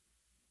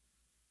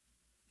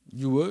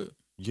 You would?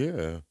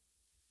 Yeah.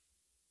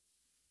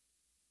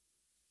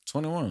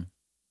 21.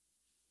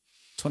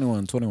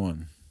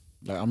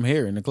 Like, I'm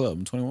here in the club.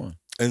 I'm 21.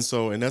 And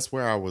that's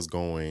where I was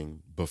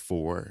going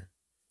before.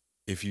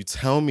 If you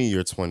tell me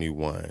you're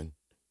 21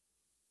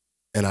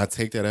 and I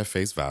take that at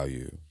face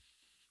value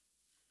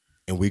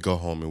and we go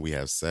home and we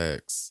have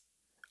sex,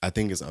 I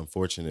think it's an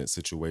unfortunate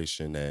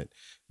situation that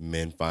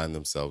men find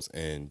themselves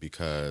in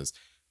because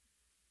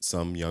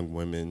some young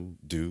women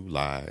do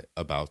lie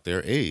about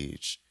their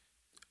age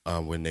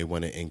when they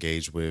want to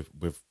engage with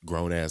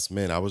grown-ass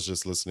men. I was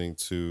just listening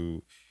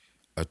to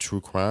a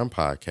true crime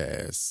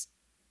podcast,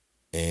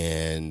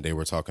 and they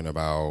were talking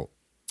about,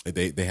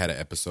 they had an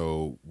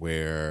episode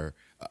where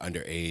an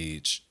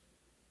underage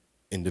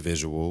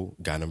individual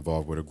got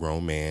involved with a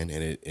grown man,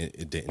 and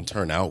it didn't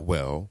turn out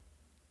well.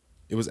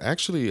 It was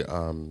actually,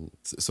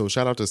 so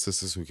shout out to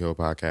Sisters Who Kill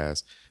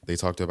podcast. They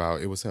talked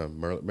about, it was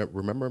him.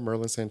 Remember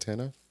Merlin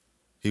Santana?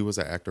 He was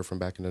an actor from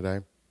back in the day.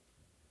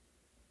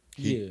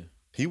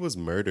 He was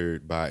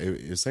murdered by,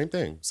 same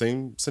thing,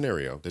 same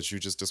scenario that you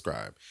just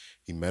described.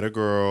 He met a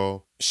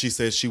girl. She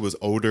said she was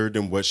older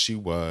than what she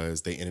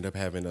was. They ended up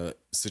having a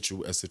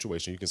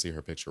situation. You can see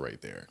her picture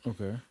right there.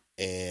 Okay.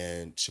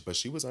 But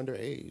she was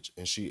underage,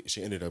 and she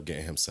ended up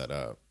getting him set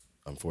up,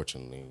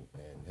 unfortunately,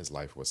 and his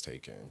life was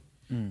taken.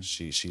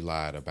 She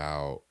lied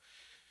about,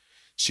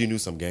 she knew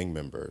some gang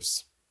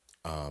members.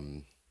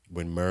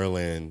 When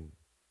Merlin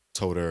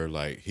told her,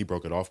 like, he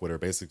broke it off with her,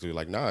 basically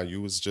like, nah, you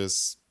was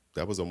just,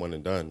 that was a one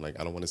and done. Like,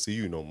 I don't want to see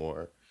you no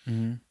more.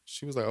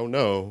 She was like, oh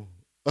no.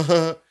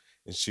 And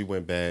she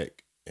went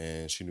back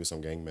and she knew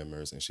some gang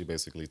members, and she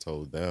basically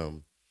told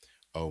them,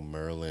 oh,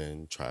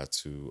 Merlin tried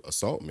to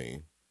assault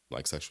me,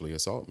 like sexually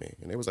assault me.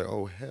 And they was like,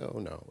 oh, hell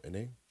no. And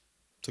they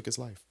took his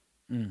life.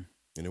 And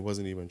it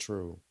wasn't even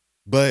true.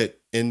 But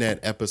in that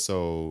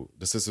episode,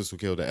 the Sisters Who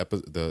Killed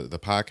the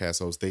podcast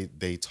host,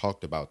 they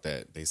talked about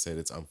that. They said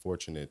it's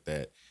unfortunate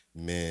that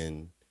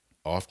men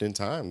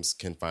oftentimes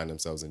can find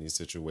themselves in these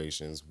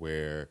situations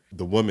where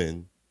the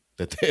woman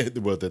that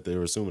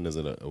they're assuming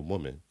isn't a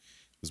woman,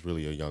 is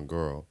really a young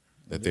girl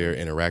that they're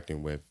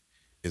interacting with,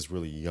 is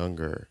really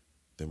younger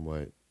than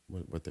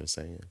what they're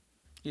saying.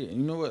 Yeah,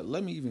 you know what?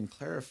 Let me even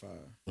clarify.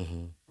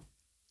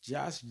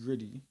 Josh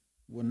Griddy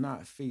will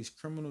not face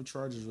criminal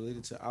charges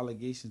related to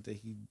allegations that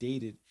he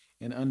dated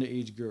an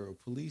underage girl.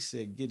 Police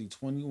said Giddy,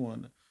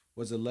 21,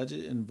 was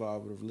allegedly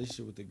involved with a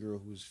relationship with a girl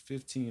who was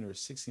 15 or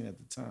 16 at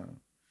the time.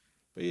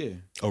 But yeah.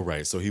 Oh,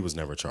 right. So he was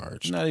never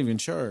charged. Not even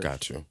charged.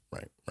 Got you.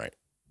 Right.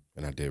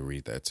 And I did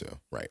read that too.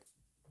 Right.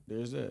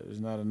 There's that. There's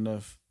not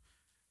enough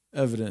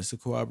evidence to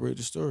corroborate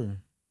the story.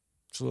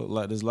 So,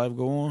 like, does life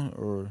go on,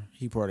 or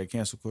he part of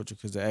cancel culture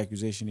because the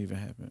accusation even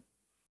happened?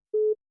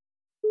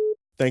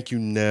 Thank you,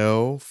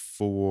 Nell,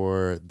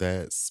 for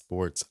that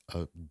sports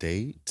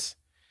update.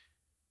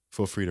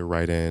 Feel free to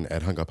write in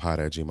at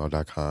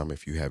hunguppod@gmail.com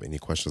if you have any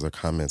questions or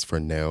comments for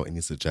Nell,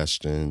 any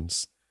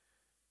suggestions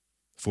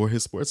for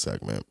his sports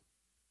segment.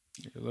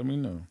 Yeah, let me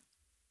know.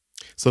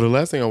 So the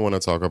last thing I want to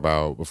talk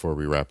about before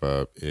we wrap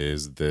up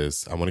is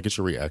this. I want to get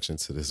your reaction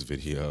to this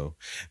video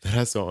that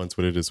I saw on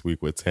Twitter this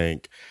week with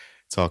Tank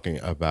talking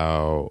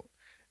about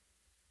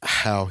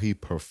how he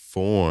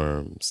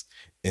performs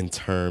in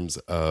terms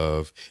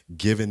of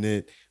giving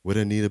it, what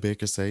Anita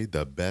Baker say,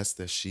 the best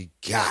that she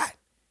got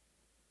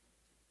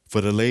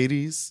for the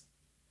ladies,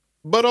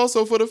 but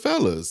also for the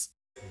fellas.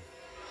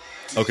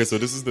 Okay, so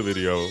this is the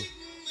video.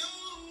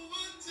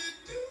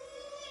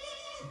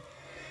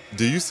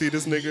 Do you see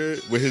this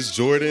nigga with his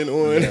Jordan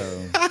on?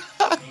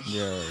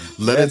 Yeah.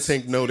 Letting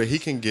Tank know that he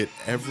can get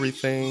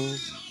everything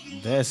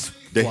That's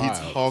that wild.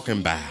 he talking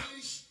about.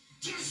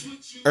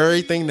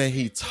 Everything that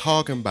he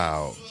talking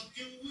about.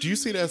 Do you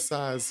see that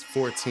size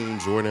 14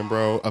 Jordan,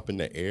 bro, up in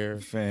the air?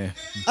 Fan.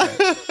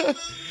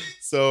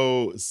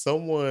 So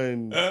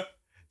someone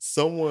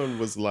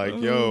was like,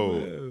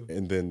 yo,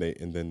 and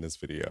then this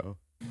video.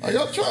 Are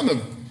y'all trying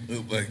to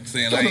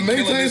saying trying to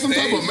maintain some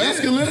type of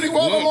masculinity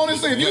while I'm on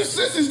this thing? If you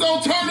sissies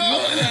don't turn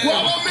up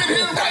while I'm in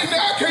here right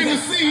now, I can't even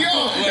see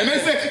y'all. And they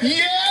say,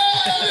 yeah!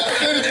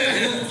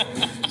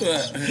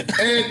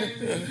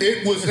 And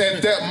it was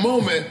at that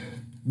moment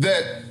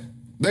that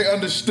they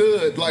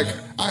understood, like,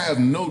 I have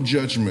no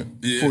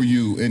judgment for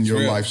you and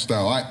your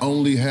lifestyle. I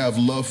only have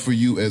love for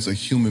you as a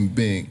human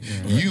being.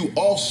 You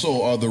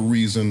also are the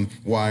reason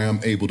why I'm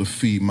able to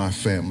feed my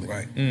family.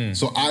 Right.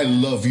 So I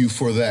love you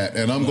for that.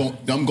 And I'm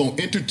going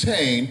to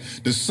entertain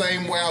the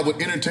same way I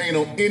would entertain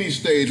on any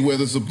stage,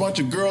 whether it's a bunch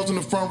of girls in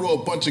the front row,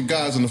 a bunch of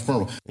guys in the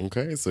front row.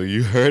 Okay, so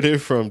you heard it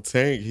from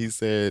Tank. He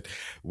said,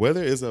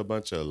 whether it's a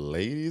bunch of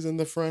ladies in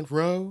the front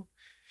row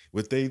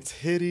with their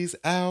titties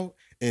out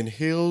and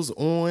heels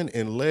on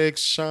and legs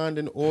shined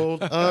and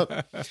oiled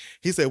up.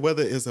 He said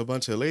whether it's a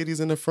bunch of ladies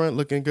in the front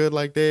looking good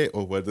like that,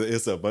 or whether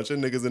it's a bunch of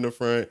niggas in the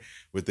front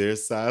with their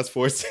size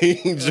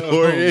 14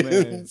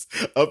 Jordans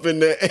up in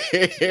the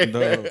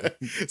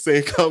air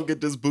saying, come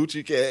get this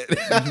Bucci cat.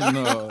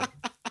 No.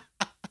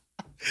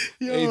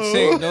 Hey,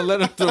 Tank, don't let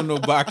him throw no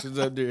boxes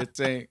up there,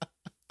 Tank.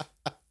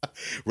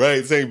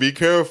 Right, saying be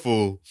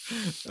careful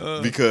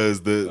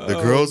because the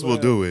girls will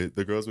do it.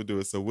 The girls will do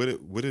it. So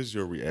what is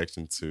your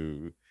reaction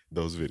to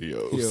those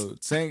videos? Yo,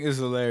 Tank is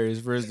hilarious,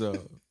 first off.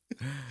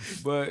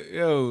 But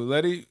yo,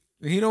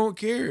 he don't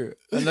care.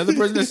 Another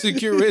person that's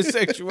secure with his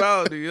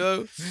sexuality,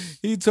 yo.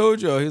 He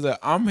told y'all, he's like,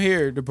 I'm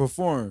here to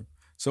perform.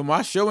 So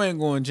my show ain't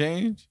gonna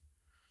change.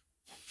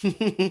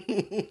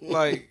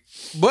 Like,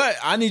 but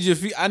I need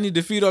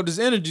to feed off this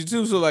energy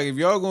too. So like if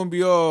y'all gonna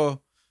be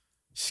all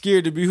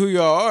scared to be who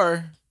y'all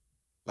are,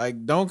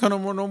 like don't come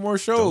no more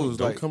shows.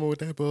 Don't like, come up with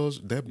that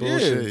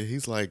bullshit. Yeah.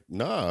 He's like,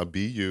 nah,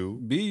 be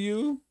you. Be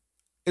you.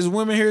 It's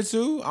women here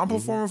too. I'm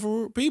performing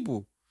for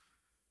people.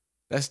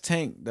 That's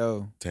Tank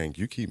though. Tank,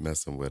 you keep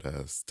messing with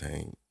us,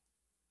 Tank.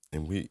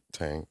 And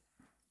Tank.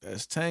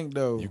 That's Tank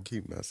though. You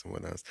keep messing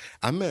with us.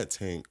 I met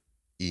Tank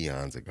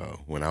eons ago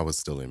when I was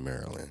still in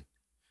Maryland.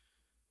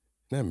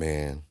 That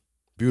man,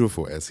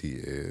 beautiful as he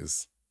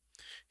is,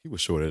 he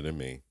was shorter than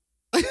me.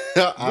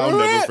 I'll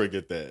never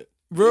forget that.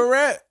 Real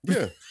rat?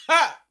 Yeah.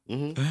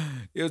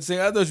 Yo,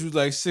 Tank, I thought you was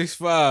like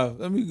 6'5".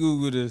 Let me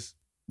Google this.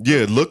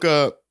 Yeah, look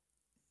up.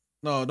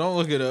 No, don't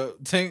look it up.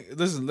 Tank,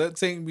 listen, let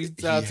Tank be. He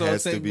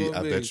has to be.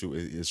 I bet you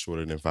it's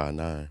shorter than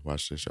 5'9".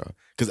 Watch this, y'all.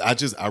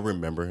 Because I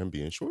remember him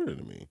being shorter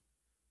than me.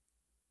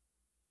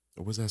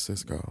 Or was that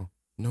Cisco?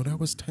 No, that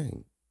was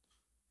Tank.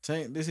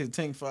 Tank, they said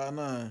Tank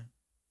 5'9".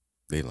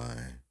 They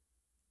lying.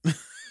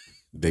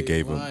 They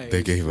gave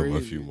him a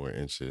few more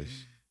inches.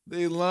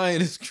 They lying.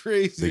 It's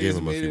crazy. They gave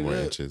him a few more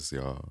inches,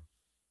 y'all.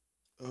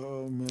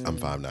 Oh man, I'm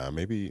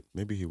 5'9".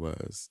 Maybe he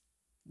was.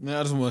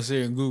 Now I just want to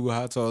say in Google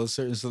how tall are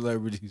certain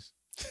celebrities.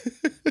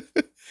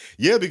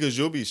 Yeah, because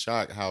you'll be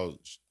shocked how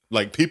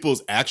like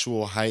people's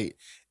actual height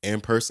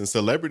in person,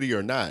 celebrity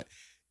or not,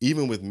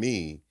 even with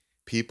me,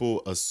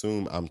 people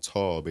assume I'm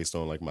tall based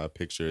on like my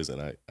pictures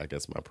and I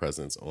guess my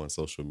presence on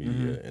social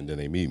media. And then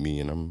they meet me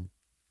and I'm,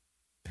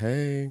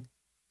 hey.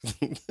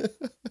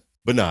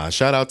 But nah,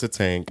 shout out to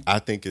Tank. I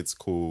think it's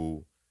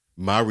cool.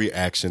 My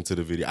reaction to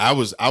the video, I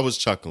was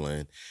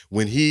chuckling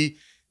when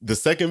the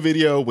second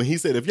video, when he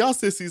said, if y'all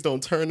sissies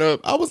don't turn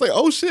up, I was like,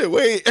 oh shit,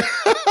 wait.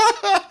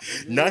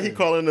 Now he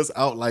calling us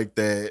out like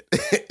that.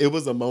 It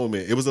was a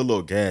moment. It was a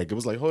little gag. It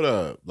was like, hold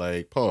up,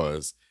 like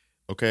pause.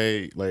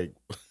 Okay, like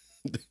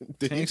did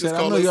he Tank just said, I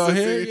call know us y'all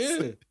sissies?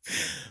 here. Yeah.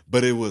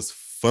 But it was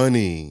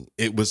funny.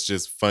 It was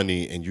just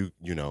funny, and you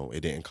know,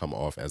 it didn't come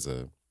off as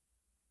a,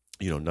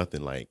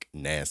 nothing like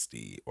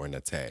nasty or an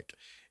attack.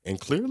 And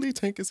clearly,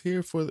 Tank is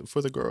here for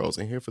the girls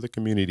and here for the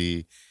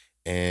community,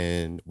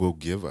 and will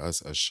give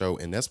us a show,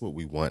 and that's what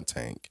we want,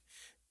 Tank.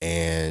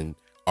 And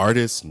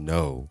artists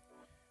know.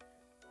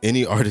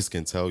 Any artist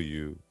can tell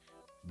you,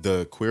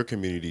 the queer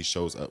community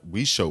shows up.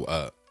 We show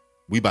up.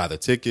 We buy the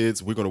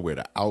tickets. We're going to wear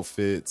the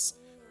outfits.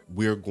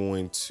 We're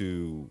going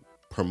to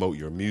promote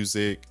your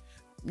music.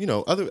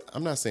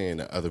 I'm not saying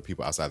that other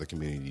people outside the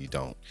community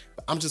don't,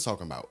 but I'm just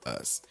talking about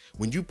us.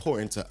 When you pour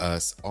into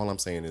us, all I'm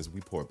saying is we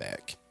pour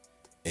back.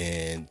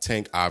 And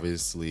Tank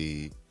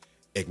obviously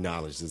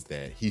acknowledges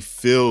that. He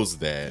feels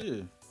that.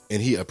 Yeah.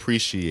 And he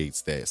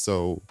appreciates that.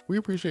 So we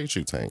appreciate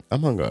you, Tank.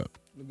 I'm hung up.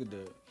 Look at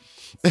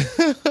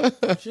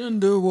that.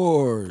 Gender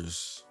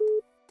wars.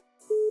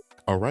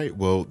 All right.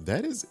 Well,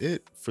 that is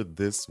it for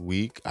this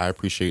week. I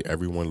appreciate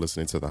everyone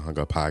listening to the Hung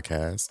Up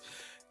Podcast.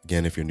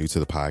 Again, if you're new to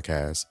the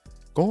podcast,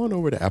 go on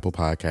over to Apple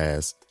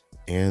Podcasts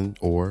and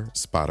or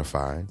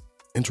Spotify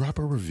and drop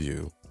a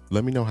review.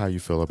 Let me know how you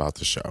feel about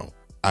the show.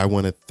 I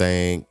want to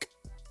thank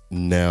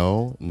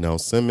Nell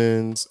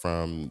Simmons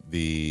from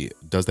the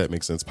Does That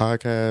Make Sense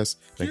podcast.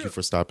 Thank you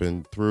for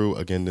stopping through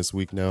again this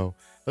week, Nell.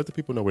 Let the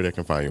people know where they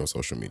can find you on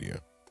social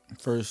media.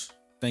 First,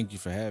 thank you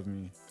for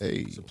having me.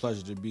 Hey. It's a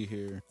pleasure to be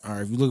here. All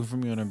right, if you're looking for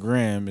me on the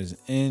gram, it's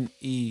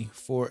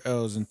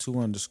NE4Ls and 2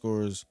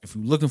 underscores. If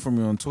you're looking for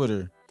me on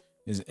Twitter,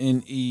 it's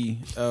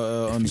NELL_GE.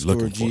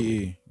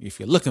 If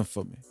you're looking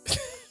for me.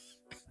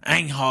 I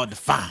ain't hard to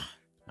find.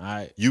 All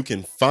right. You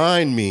can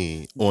find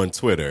me on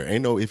Twitter.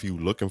 Ain't no if you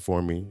looking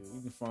for me.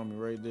 You can find me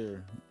right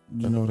there.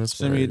 I know that's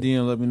Send me a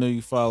DM. Let me know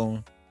you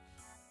following.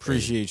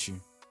 Appreciate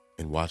you.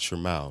 And watch your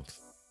mouth.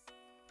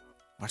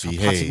 Watch your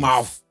potty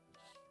mouth.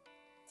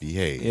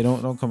 Behave. Yeah,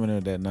 don't come in there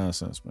with that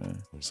nonsense, man.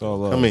 It's all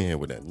love. Come in here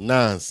with that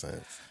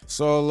nonsense.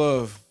 It's all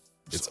love.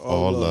 It's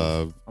all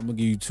love. I'm gonna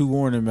give you 2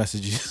 warning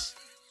messages.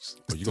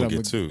 Well, you gonna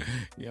get 2.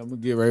 Yeah, I'm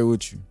gonna get right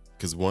with you.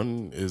 Because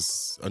 1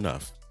 is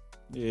enough.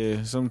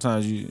 Yeah,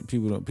 sometimes some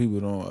people I can't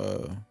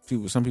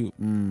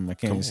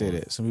even say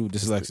that. Some people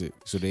dyslexic,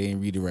 so they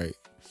ain't read it right.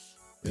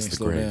 It's the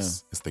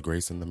grace. It's the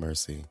grace and the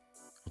mercy.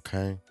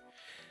 Okay.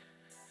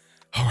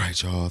 All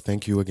right, y'all.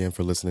 Thank you again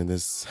for listening.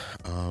 This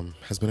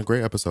has been a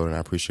great episode, and I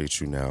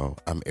appreciate you now.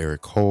 I'm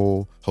Eric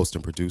Cole, host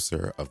and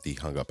producer of the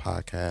Hung Up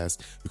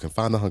Podcast. You can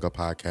find the Hung Up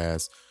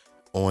Podcast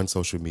on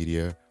social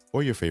media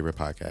or your favorite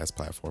podcast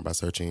platform by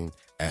searching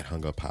at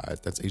Hung Up Pod.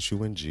 That's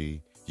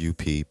HUNGUPPOD.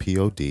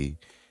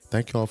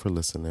 Thank y'all for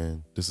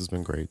listening. This has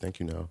been great.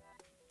 Thank you, Nell.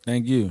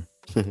 Thank you.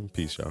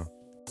 Peace, y'all.